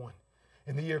 6:1.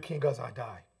 In the year King Uzziah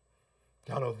died.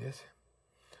 Y'all know this.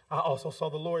 I also saw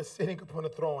the Lord sitting upon a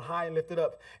throne, high and lifted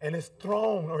up, and his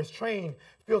throne or his train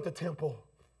filled the temple.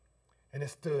 And it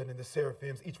stood, and the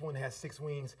seraphims, each one has 6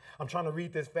 wings. I'm trying to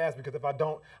read this fast because if I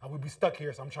don't, I would be stuck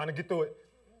here, so I'm trying to get through it.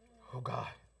 Oh, God.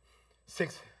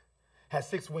 6 has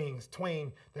 6 wings,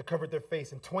 twain that covered their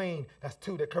face, and twain, that's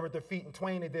 2 that covered their feet, and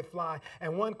twain they did fly.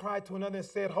 And one cried to another and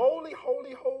said, Holy,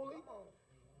 holy, holy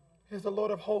is the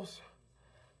Lord of hosts.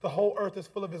 The whole earth is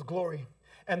full of his glory.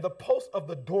 And the posts of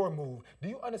the door moved. Do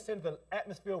you understand the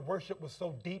atmosphere of worship was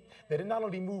so deep that it not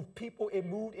only moved people, it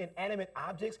moved inanimate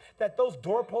objects, that those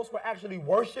doorposts were actually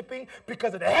worshiping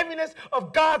because of the heaviness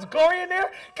of God's glory in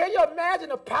there? Can you imagine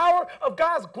the power of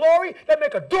God's glory that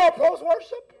make a doorpost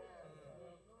worship?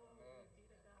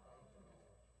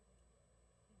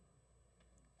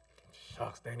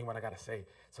 Shucks, that ain't what I got to say.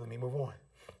 So let me move on.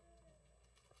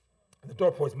 And the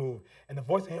doorposts moved, and the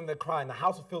voice of him that cried, and the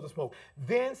house was filled with smoke.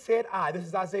 Then said I, this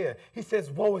is Isaiah, he says,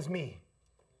 woe is me.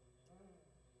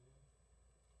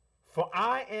 For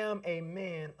I am a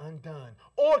man undone.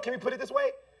 Or can we put it this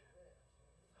way?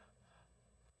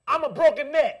 I'm a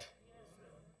broken net.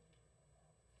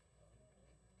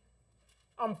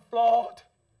 I'm flawed.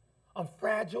 I'm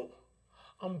fragile.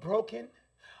 I'm broken.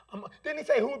 Didn't he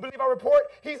say who would believe our report?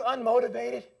 He's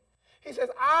unmotivated. He says,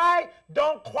 I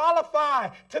don't qualify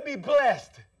to be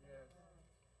blessed.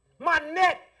 My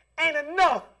net ain't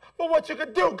enough for what you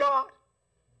could do, God.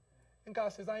 And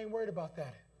God says, I ain't worried about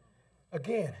that.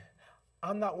 Again,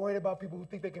 I'm not worried about people who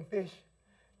think they can fish.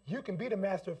 You can be the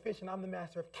master of fishing. I'm the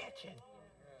master of catching.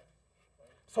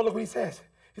 So look what he says.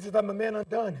 He says, I'm a man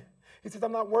undone. He says,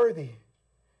 I'm not worthy.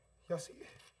 Y'all see it?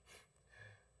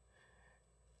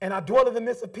 And I dwell in the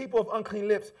midst of people of unclean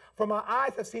lips, for my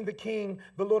eyes have seen the King,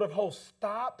 the Lord of hosts.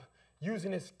 Stop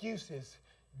using excuses.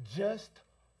 Just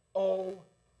obey.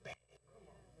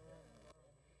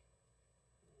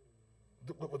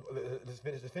 Let's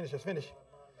finish.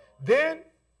 Then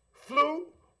flew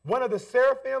one of the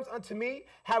seraphims unto me,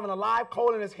 having a live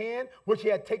coal in his hand, which he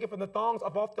had taken from the thongs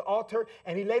of off the altar,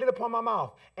 and he laid it upon my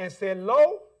mouth, and said,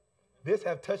 Lo, this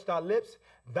have touched thy lips.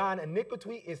 Thine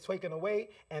iniquity is taken away,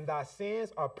 and thy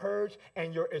sins are purged,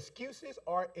 and your excuses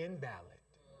are invalid.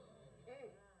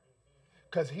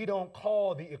 Because he don't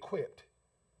call the equipped.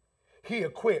 He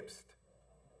equips.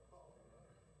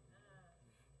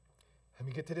 Let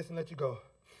me get to this and let you go.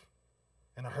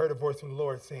 And I heard a voice from the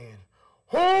Lord saying,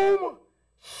 whom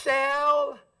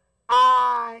shall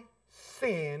I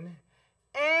send,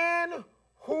 and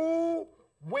who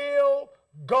will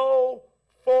go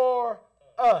for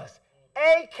us?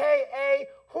 AKA,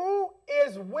 who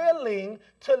is willing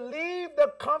to leave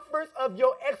the comforts of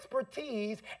your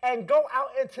expertise and go out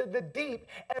into the deep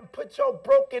and put your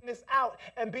brokenness out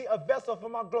and be a vessel for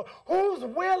my glory? Who's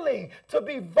willing to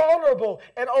be vulnerable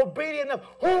and obedient enough?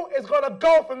 Who is going to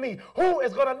go for me? Who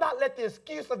is going to not let the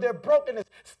excuse of their brokenness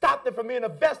stop them from being a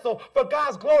vessel for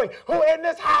God's glory? Who in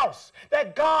this house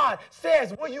that God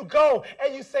says, will you go?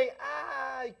 And you say,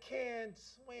 I can't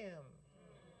swim.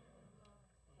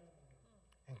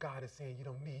 And God is saying, you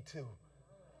don't need to.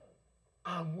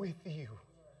 I'm with you.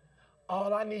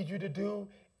 All I need you to do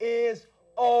is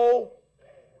obey.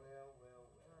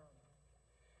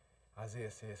 Isaiah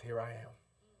says, here I am.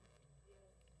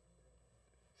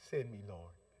 Send me,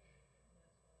 Lord.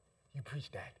 You preach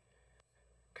that.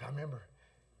 Can I remember?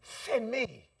 Send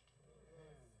me.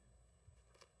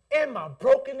 In my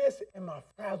brokenness, in my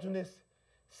fragileness,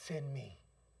 send me.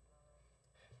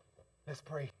 Let's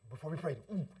pray. Before we pray,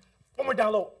 one more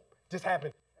download just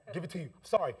happened. Give it to you.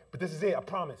 Sorry, but this is it. I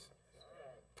promise.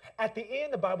 At the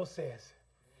end, the Bible says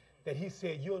that he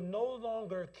said, you'll no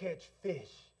longer catch fish,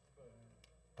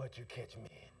 but you catch men.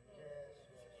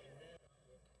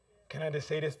 Can I just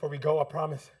say this before we go? I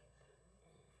promise.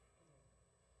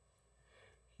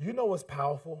 You know what's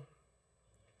powerful?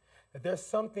 That there's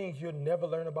some things you'll never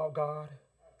learn about God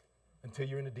until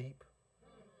you're in the deep.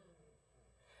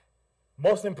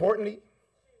 Most importantly,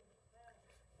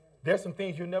 there's some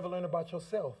things you'll never learn about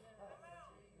yourself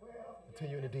until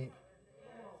you're in the deep.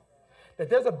 That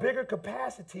there's a bigger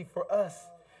capacity for us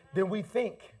than we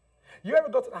think. You ever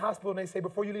go to the hospital and they say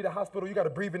before you leave the hospital, you got to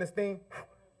breathe in this thing,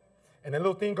 and that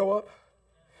little thing go up?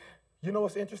 You know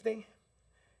what's interesting?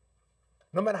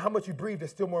 No matter how much you breathe,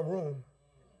 there's still more room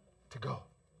to go.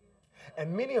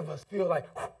 And many of us feel like,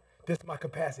 this is my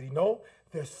capacity. No,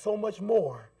 there's so much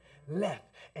more left.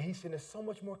 And he said, there's so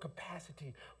much more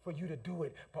capacity for you to do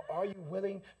it. But are you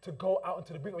willing to go out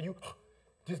into the brink? Or you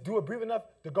just do it, breathe enough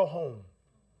to go home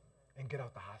and get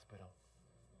out the hospital?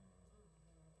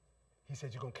 He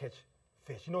said, you're going to catch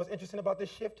fish. You know what's interesting about this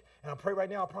shift? And I'll pray right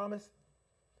now, I promise.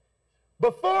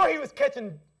 Before he was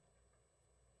catching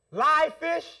live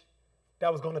fish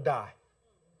that was going to die.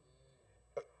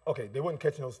 Okay, they weren't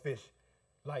catching those fish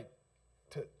like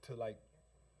to like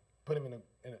put them in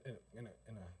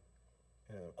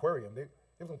an aquarium. They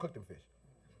was gonna cook them fish.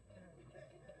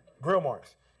 Grill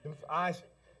marks. Them eyes,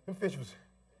 them fish was.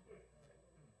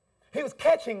 He was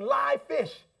catching live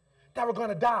fish that were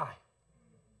gonna die.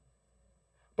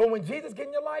 But when Jesus get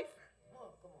in your life,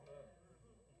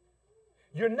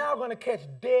 you're now gonna catch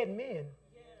dead men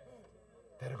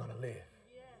that are gonna live.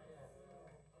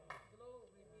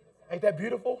 Ain't that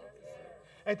beautiful?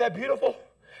 Ain't that beautiful?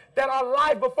 That our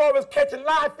life before was catching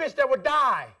live fish that would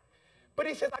die. But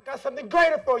he says, I got something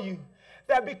greater for you.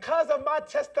 That because of my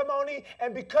testimony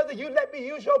and because of you let me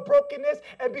use your brokenness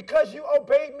and because you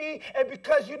obeyed me and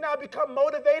because you now become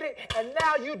motivated and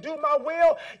now you do my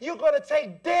will, you're going to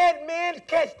take dead men,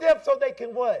 catch them so they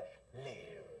can what? Live.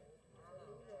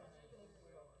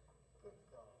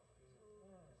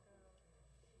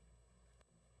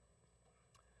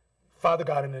 Father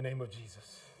God, in the name of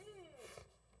Jesus,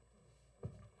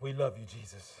 we love you,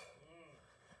 Jesus.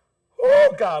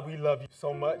 Oh, God, we love you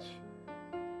so much.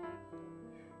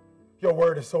 Your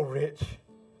word is so rich.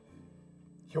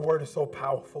 Your word is so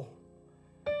powerful.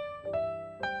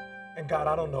 And God,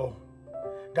 I don't know.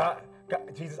 God,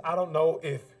 Jesus, I don't know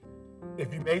if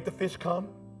you made the fish come.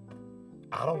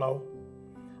 I don't know.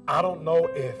 I don't know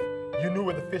if you knew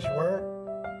where the fish were.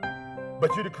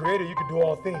 But you're the creator. You can do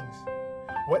all things.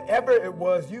 Whatever it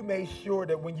was, you made sure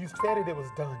that when you said it, it was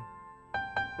done.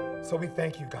 So we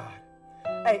thank you, God.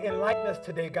 Hey, enlighten us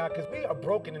today, God, because we are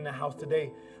broken in the house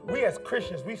today. We as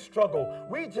Christians, we struggle.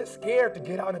 We just scared to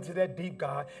get out into that deep,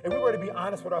 God. And we were to be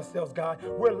honest with ourselves, God.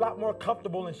 We're a lot more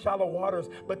comfortable in shallow waters.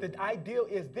 But the ideal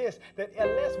is this, that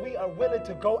unless we are willing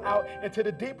to go out into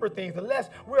the deeper things,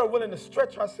 unless we are willing to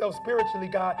stretch ourselves spiritually,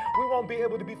 God, we won't be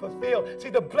able to be fulfilled. See,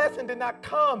 the blessing did not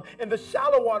come in the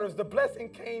shallow waters. The blessing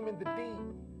came in the deep.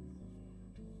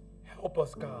 Help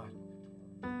us, God.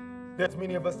 There's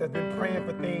many of us that have been praying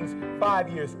for things 5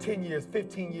 years, 10 years,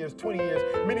 15 years, 20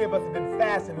 years. Many of us have been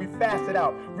fasting. We fasted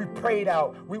out. We prayed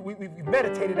out. We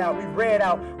meditated out. We read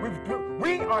out.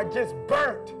 We are just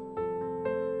burnt.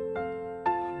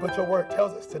 But your word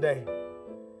tells us today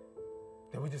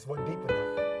that we just weren't deep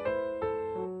enough.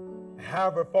 And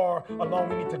however far along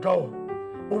we need to go,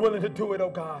 we're willing to do it,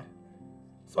 oh God.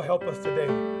 So help us today.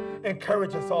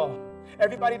 Encourage us all.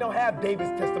 Everybody don't have David's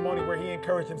testimony where he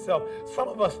encouraged himself. Some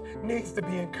of us needs to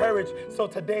be encouraged. So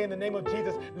today, in the name of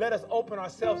Jesus, let us open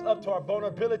ourselves up to our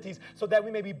vulnerabilities so that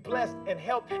we may be blessed and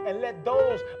helped, and let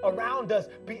those around us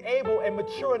be able and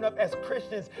mature enough as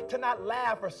Christians to not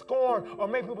laugh or scorn or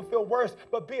make people feel worse,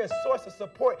 but be a source of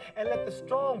support, and let the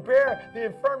strong bear the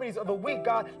infirmities of the weak,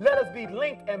 God. Let us be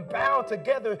linked and bound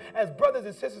together as brothers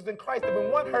and sisters in Christ, that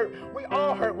when one hurt, we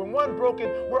all hurt. When one broken,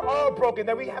 we're all broken,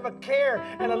 that we have a care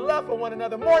and a love for one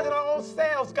another more than our own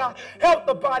selves, God. Help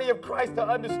the body of Christ to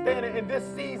understand it in this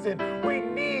season. We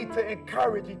need to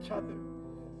encourage each other.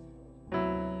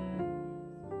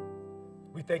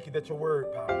 We thank you that your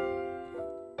word, power.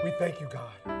 We thank you,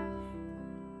 God,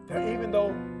 that even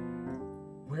though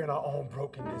we're in our own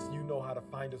brokenness. You know how to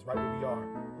find us right where we are.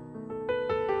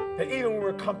 That even when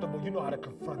we're comfortable, you know how to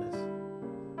confront us.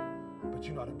 But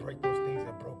you know how to break those things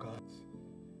that broke us.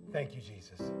 Thank you,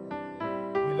 Jesus.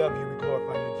 We love you. We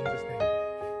glorify you in Jesus' name.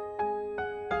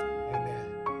 Amen.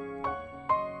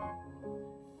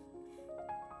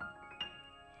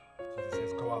 Jesus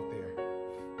says, go out there.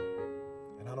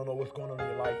 And I don't know what's going on in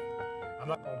your life. I'm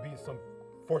not going to be some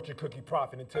fortune cookie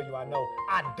prophet and tell you I know.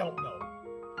 I don't know.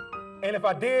 And if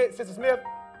I did, Sister Smith,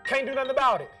 can't do nothing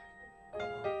about it.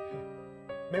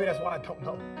 Maybe that's why I don't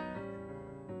know.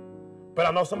 But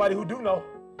I know somebody who do know.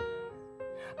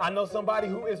 I know somebody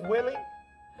who is willing.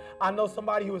 I know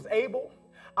somebody who is able.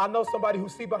 I know somebody who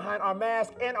sees behind our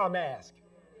mask and our mask.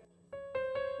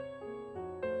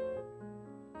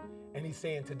 And he's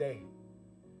saying today,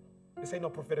 this ain't no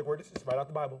prophetic word. This is right out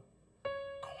the Bible. Go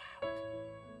out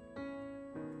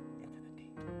into the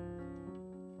deep.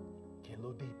 Get a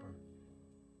little deeper.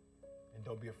 And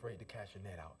don't be afraid to cast your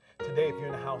net out. Today, if you're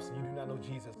in the house and you do not know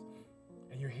Jesus,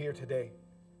 and you're here today,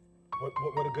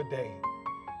 what a good day.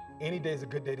 Any day is a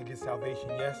good day to get salvation,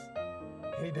 yes?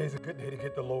 Any day is a good day to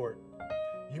get the Lord.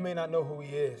 You may not know who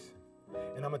he is.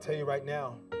 And I'm going to tell you right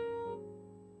now,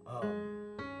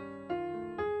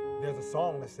 there's a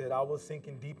song that said, I was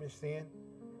sinking deep in sin,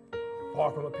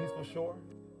 far from a peaceful shore.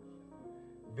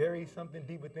 Very something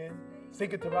deep within,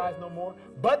 sinking to rise no more.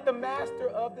 But the master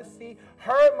of the sea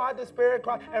heard my despair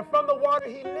cry, and from the water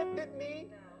he lifted me.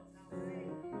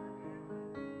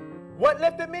 What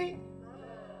lifted me?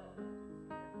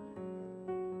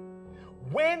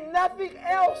 When nothing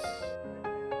else.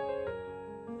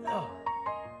 No.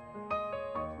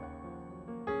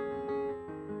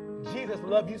 Jesus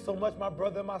loved you so much, my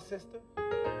brother and my sister,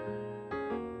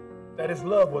 that his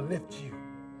love will lift you.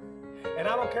 And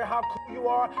I don't care how cool you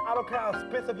are. I don't care how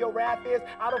expensive your raft is.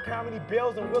 I don't care how many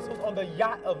bells and whistles on the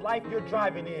yacht of life you're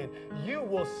driving in. You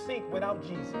will sink without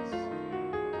Jesus.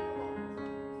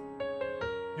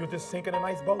 You'll just sink in a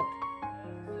nice boat.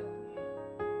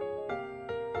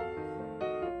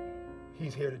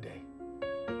 He's here today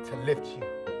to lift you.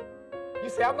 You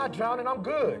say, I'm not drowning, I'm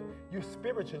good. You're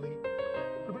spiritually.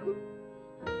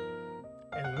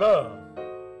 And love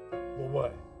will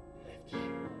what? Lift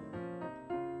you.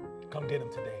 Come get him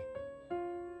today.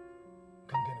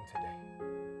 Come get him today.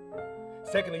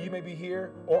 Secondly, you may be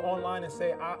here or online and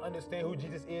say, I understand who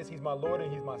Jesus is. He's my Lord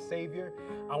and he's my Savior.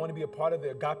 I want to be a part of the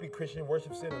Agape Christian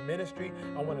Worship Center ministry.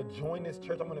 I want to join this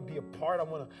church. I want to be a part. I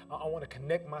want to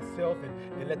connect myself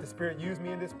and let the Spirit use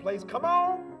me in this place. Come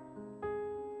on.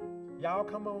 Y'all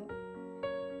come on.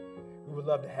 We would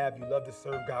love to have you. Love to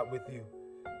serve God with you.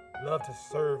 Love to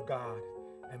serve God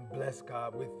and bless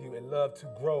God with you, and love to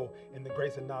grow in the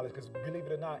grace and knowledge. Because believe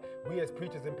it or not, we as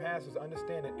preachers and pastors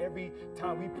understand that every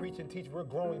time we preach and teach, we're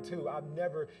growing too. I've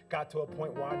never got to a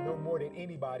point where I know more than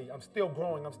anybody. I'm still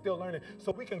growing. I'm still learning.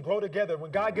 So we can grow together. When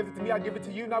God gives it to me, I give it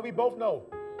to you. Now we both know.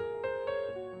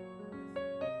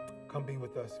 Come be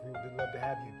with us. We would love to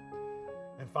have you.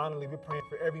 And finally, we're praying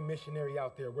for every missionary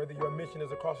out there, whether your mission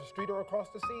is across the street or across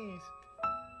the seas.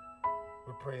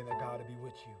 We're praying that God will be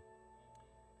with you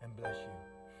and bless you.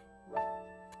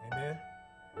 Amen.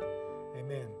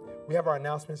 Amen. We have our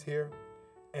announcements here.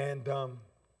 And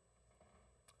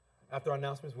after our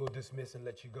announcements, we'll dismiss and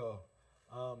let you go.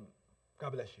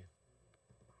 God bless you.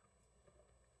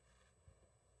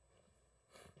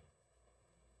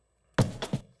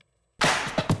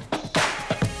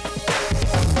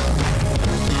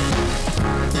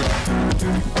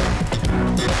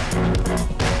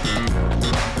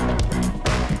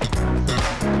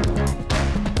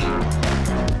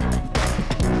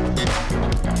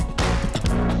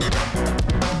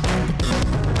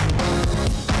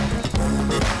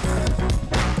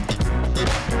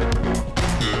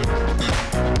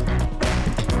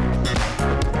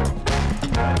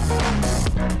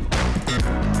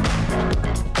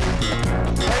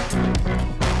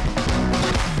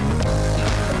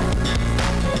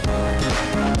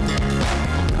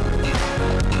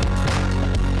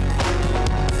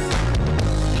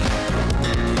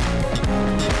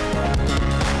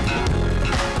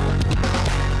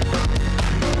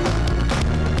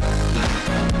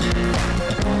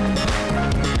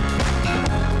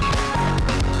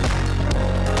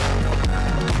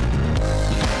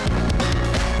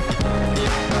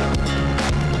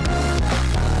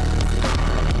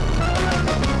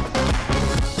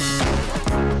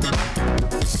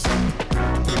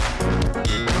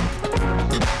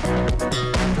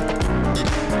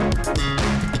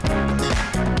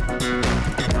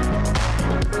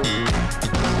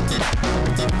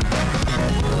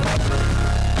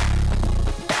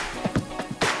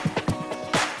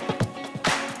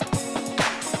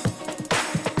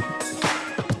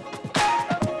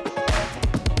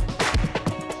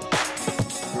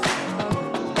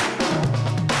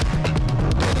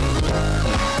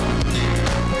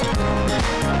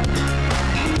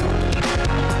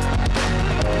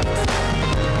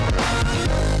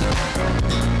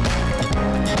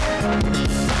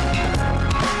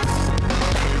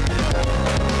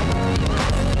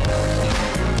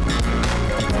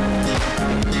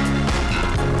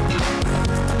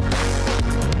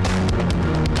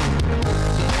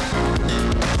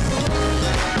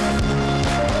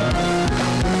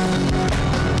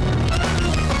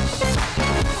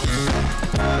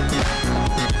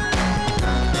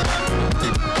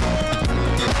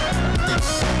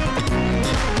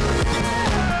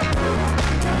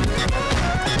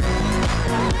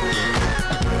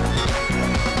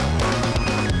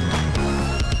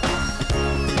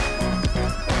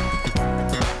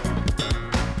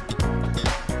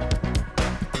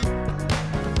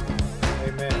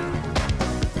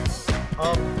 We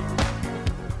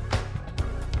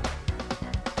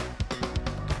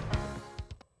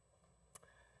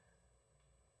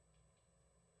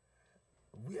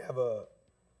have a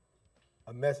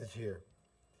message here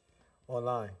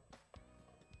online,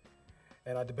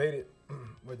 and I debated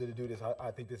whether to do this.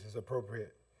 I think this is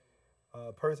appropriate.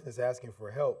 A person is asking for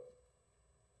help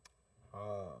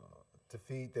to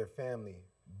feed their family,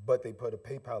 but they put a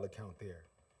PayPal account there.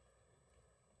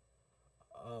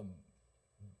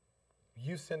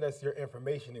 You send us your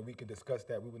information and we can discuss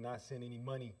that. We will not send any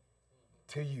money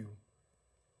to you.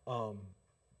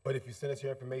 But if you send us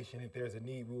your information, if there's a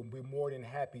need, we will be more than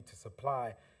happy to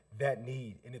supply that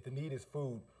need. And if the need is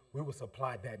food, we will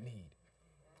supply that need.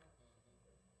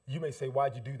 You may say,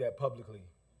 why'd you do that publicly?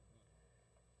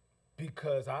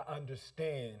 Because I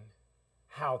understand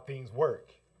how things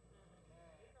work.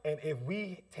 And if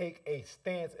we take a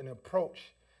stance and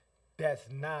approach that's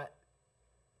not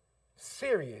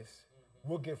serious,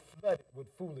 we'll get flooded with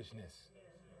foolishness.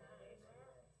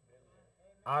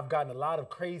 I've gotten a lot of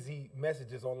crazy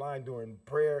messages online during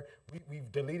prayer.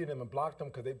 We've deleted them and blocked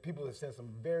them because people have said some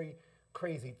very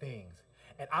crazy things.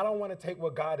 And I don't want to take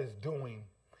what God is doing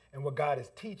and what God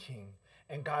is teaching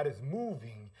and God is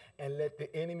moving and let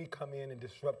the enemy come in and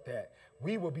disrupt that.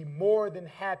 We will be more than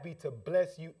happy to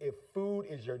bless you if food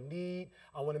is your need.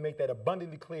 I want to make that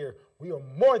abundantly clear. We are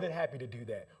more than happy to do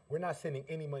that. We're not sending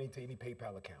any money to any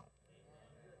PayPal account.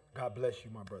 God bless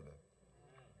you, my brother.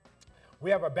 We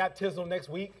have our baptism next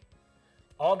week,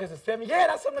 August the 7th. Yeah,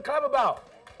 that's something to clap about.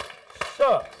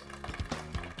 Shucks.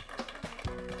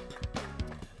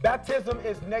 Baptism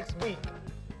is next week.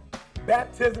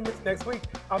 Baptism is next week.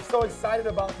 I'm so excited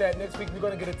about that. Next week, we're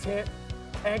going to get a tent.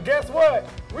 And guess what?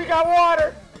 We got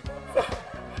water.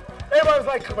 Everybody's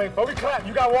like, wait, before we clap,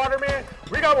 you got water, man?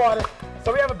 We got water.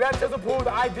 So we have a baptism pool.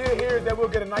 The idea here is that we'll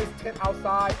get a nice tent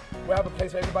outside. We'll have a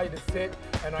place for everybody to sit.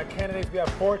 And our candidates, we have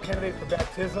 4 candidates for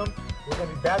baptism. We're going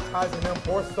to be baptizing them,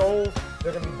 4 souls.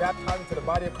 They're going to be baptized into the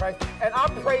body of Christ. And I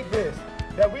pray this,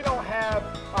 that we don't have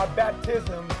our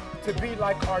baptism to be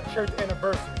like our church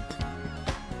anniversary.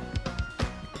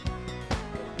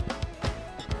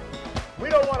 We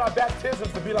don't want our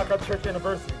baptisms to be like our church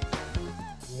anniversaries.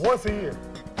 Once a year.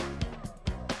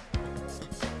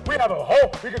 We have a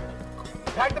whole, we can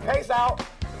pack the pace out,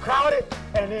 crowd it,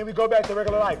 and then we go back to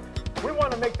regular life. We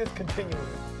want to make this continuous.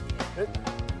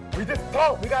 We just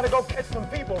thought we got to go catch some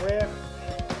people, man.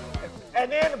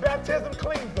 And then the baptism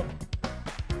cleans them.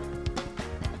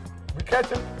 We catch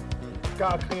them,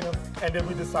 God clean them, and then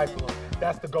we disciple them.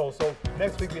 That's the goal. So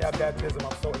next week we have baptism.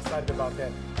 I'm so excited about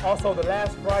that. Also, the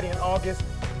last Friday in August,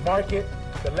 mark it.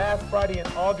 The last Friday in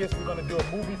August, we're going to do a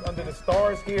Movies Under the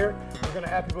Stars here. We're going to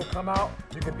have people come out.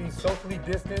 You can be socially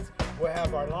distanced. We'll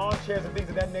have our lawn chairs and things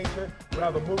of that nature. We'll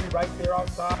have a movie right there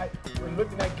outside. We're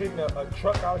looking at getting a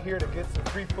truck out here to get some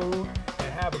free food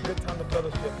and have a good time to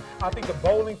fellowship. I think the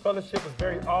bowling fellowship was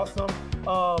very awesome.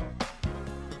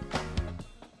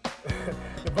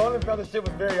 The bowling fellowship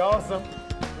was very awesome.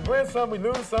 We win some, we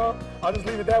lose some. I'll just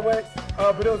leave it that way.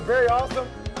 But it was very awesome.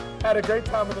 Had a great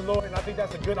time with the Lord, and I think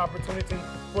that's a good opportunity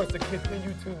for us to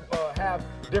continue to have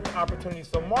different opportunities.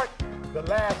 So mark the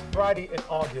last Friday in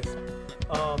August.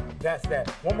 That's that.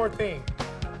 One more thing.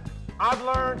 I've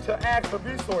learned to ask for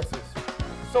resources.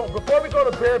 So before we go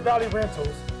to Bear Valley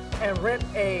Rentals and rent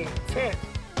a tent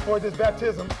for this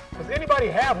baptism, does anybody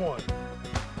have one?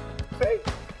 Say,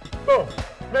 boom.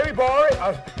 Maybe borrow it.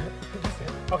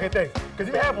 Okay, thanks. Because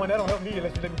you have one, that don't help me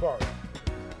unless you let me borrow it.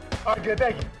 All right, good,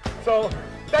 thank you. So,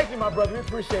 thank you, my brother. We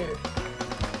appreciate it.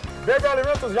 Bear Valley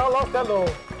Rentals, y'all lost that little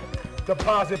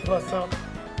deposit plus something.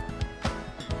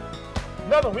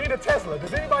 Another one, we need a Tesla.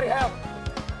 Does anybody have one?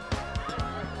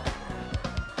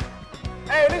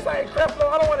 Hey, at least I ain't Creflo.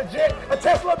 I don't want a jet. A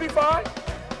Tesla be fine.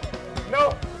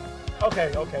 No?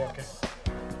 Okay.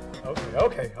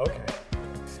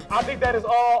 I think that is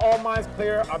all minds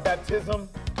clear. Our baptism,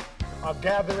 our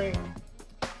gathering,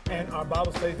 and our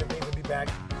Bible studies and things will be back.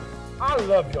 I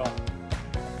love y'all.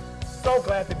 So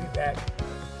glad to be back.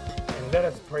 And let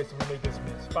us pray so we may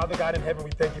dismiss. Father God in heaven,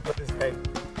 we thank you for this day.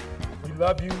 We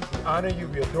love you, we honor you,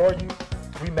 we adore you,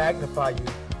 we magnify you.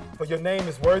 For your name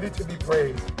is worthy to be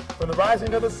praised. From the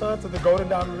rising of the sun to the going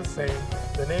down of the same,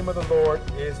 the name of the Lord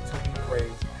is to be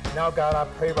praised. Now, God, I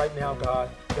pray right now, God,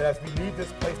 that as we leave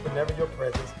this place but never your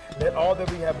presence, let all that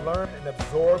we have learned and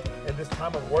absorbed in this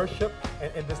time of worship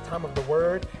and in this time of the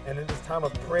word and in this time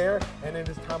of prayer and in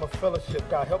this time of fellowship,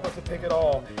 God, help us to take it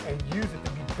all and use it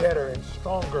to be better and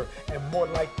stronger and more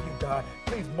like you, God.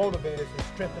 Please motivate us and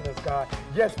strengthen us, God.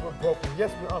 Yes, we're broken.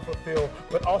 Yes, we're unfulfilled.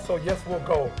 But also, yes, we'll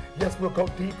go. Yes, we'll go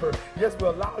deeper. Yes,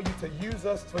 we'll allow you to use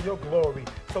us for your glory.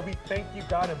 So we thank you,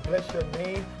 God, and bless your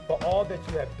name for all that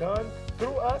you have done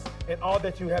through us and all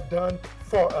that you have done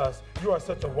for us. You are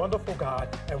such a wonderful God,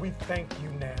 and we thank you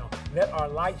now. Let our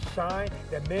light shine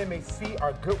that men may see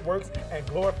our good works and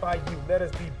glorify you. Let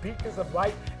us be beacons of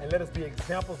light and let us be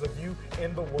examples of you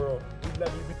in the world. We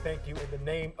love you. We thank you in the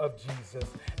name of Jesus.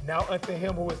 Now unto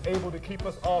him who is able to keep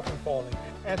us all from falling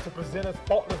and to present us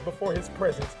faultless before his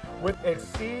presence with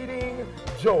exceeding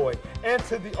joy, and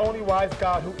to the only wise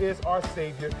God who is our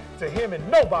Savior, to him and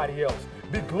nobody else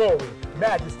be glory,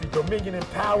 majesty, dominion,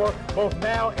 and power, both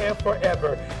now and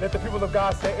forever. Let the people of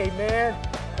God say amen.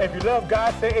 If you love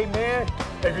God, say amen.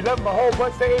 If you love him a whole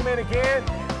bunch, say amen again.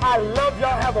 I love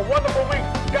y'all. Have a wonderful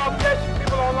week. God bless you,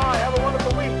 people online. Have a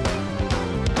wonderful week.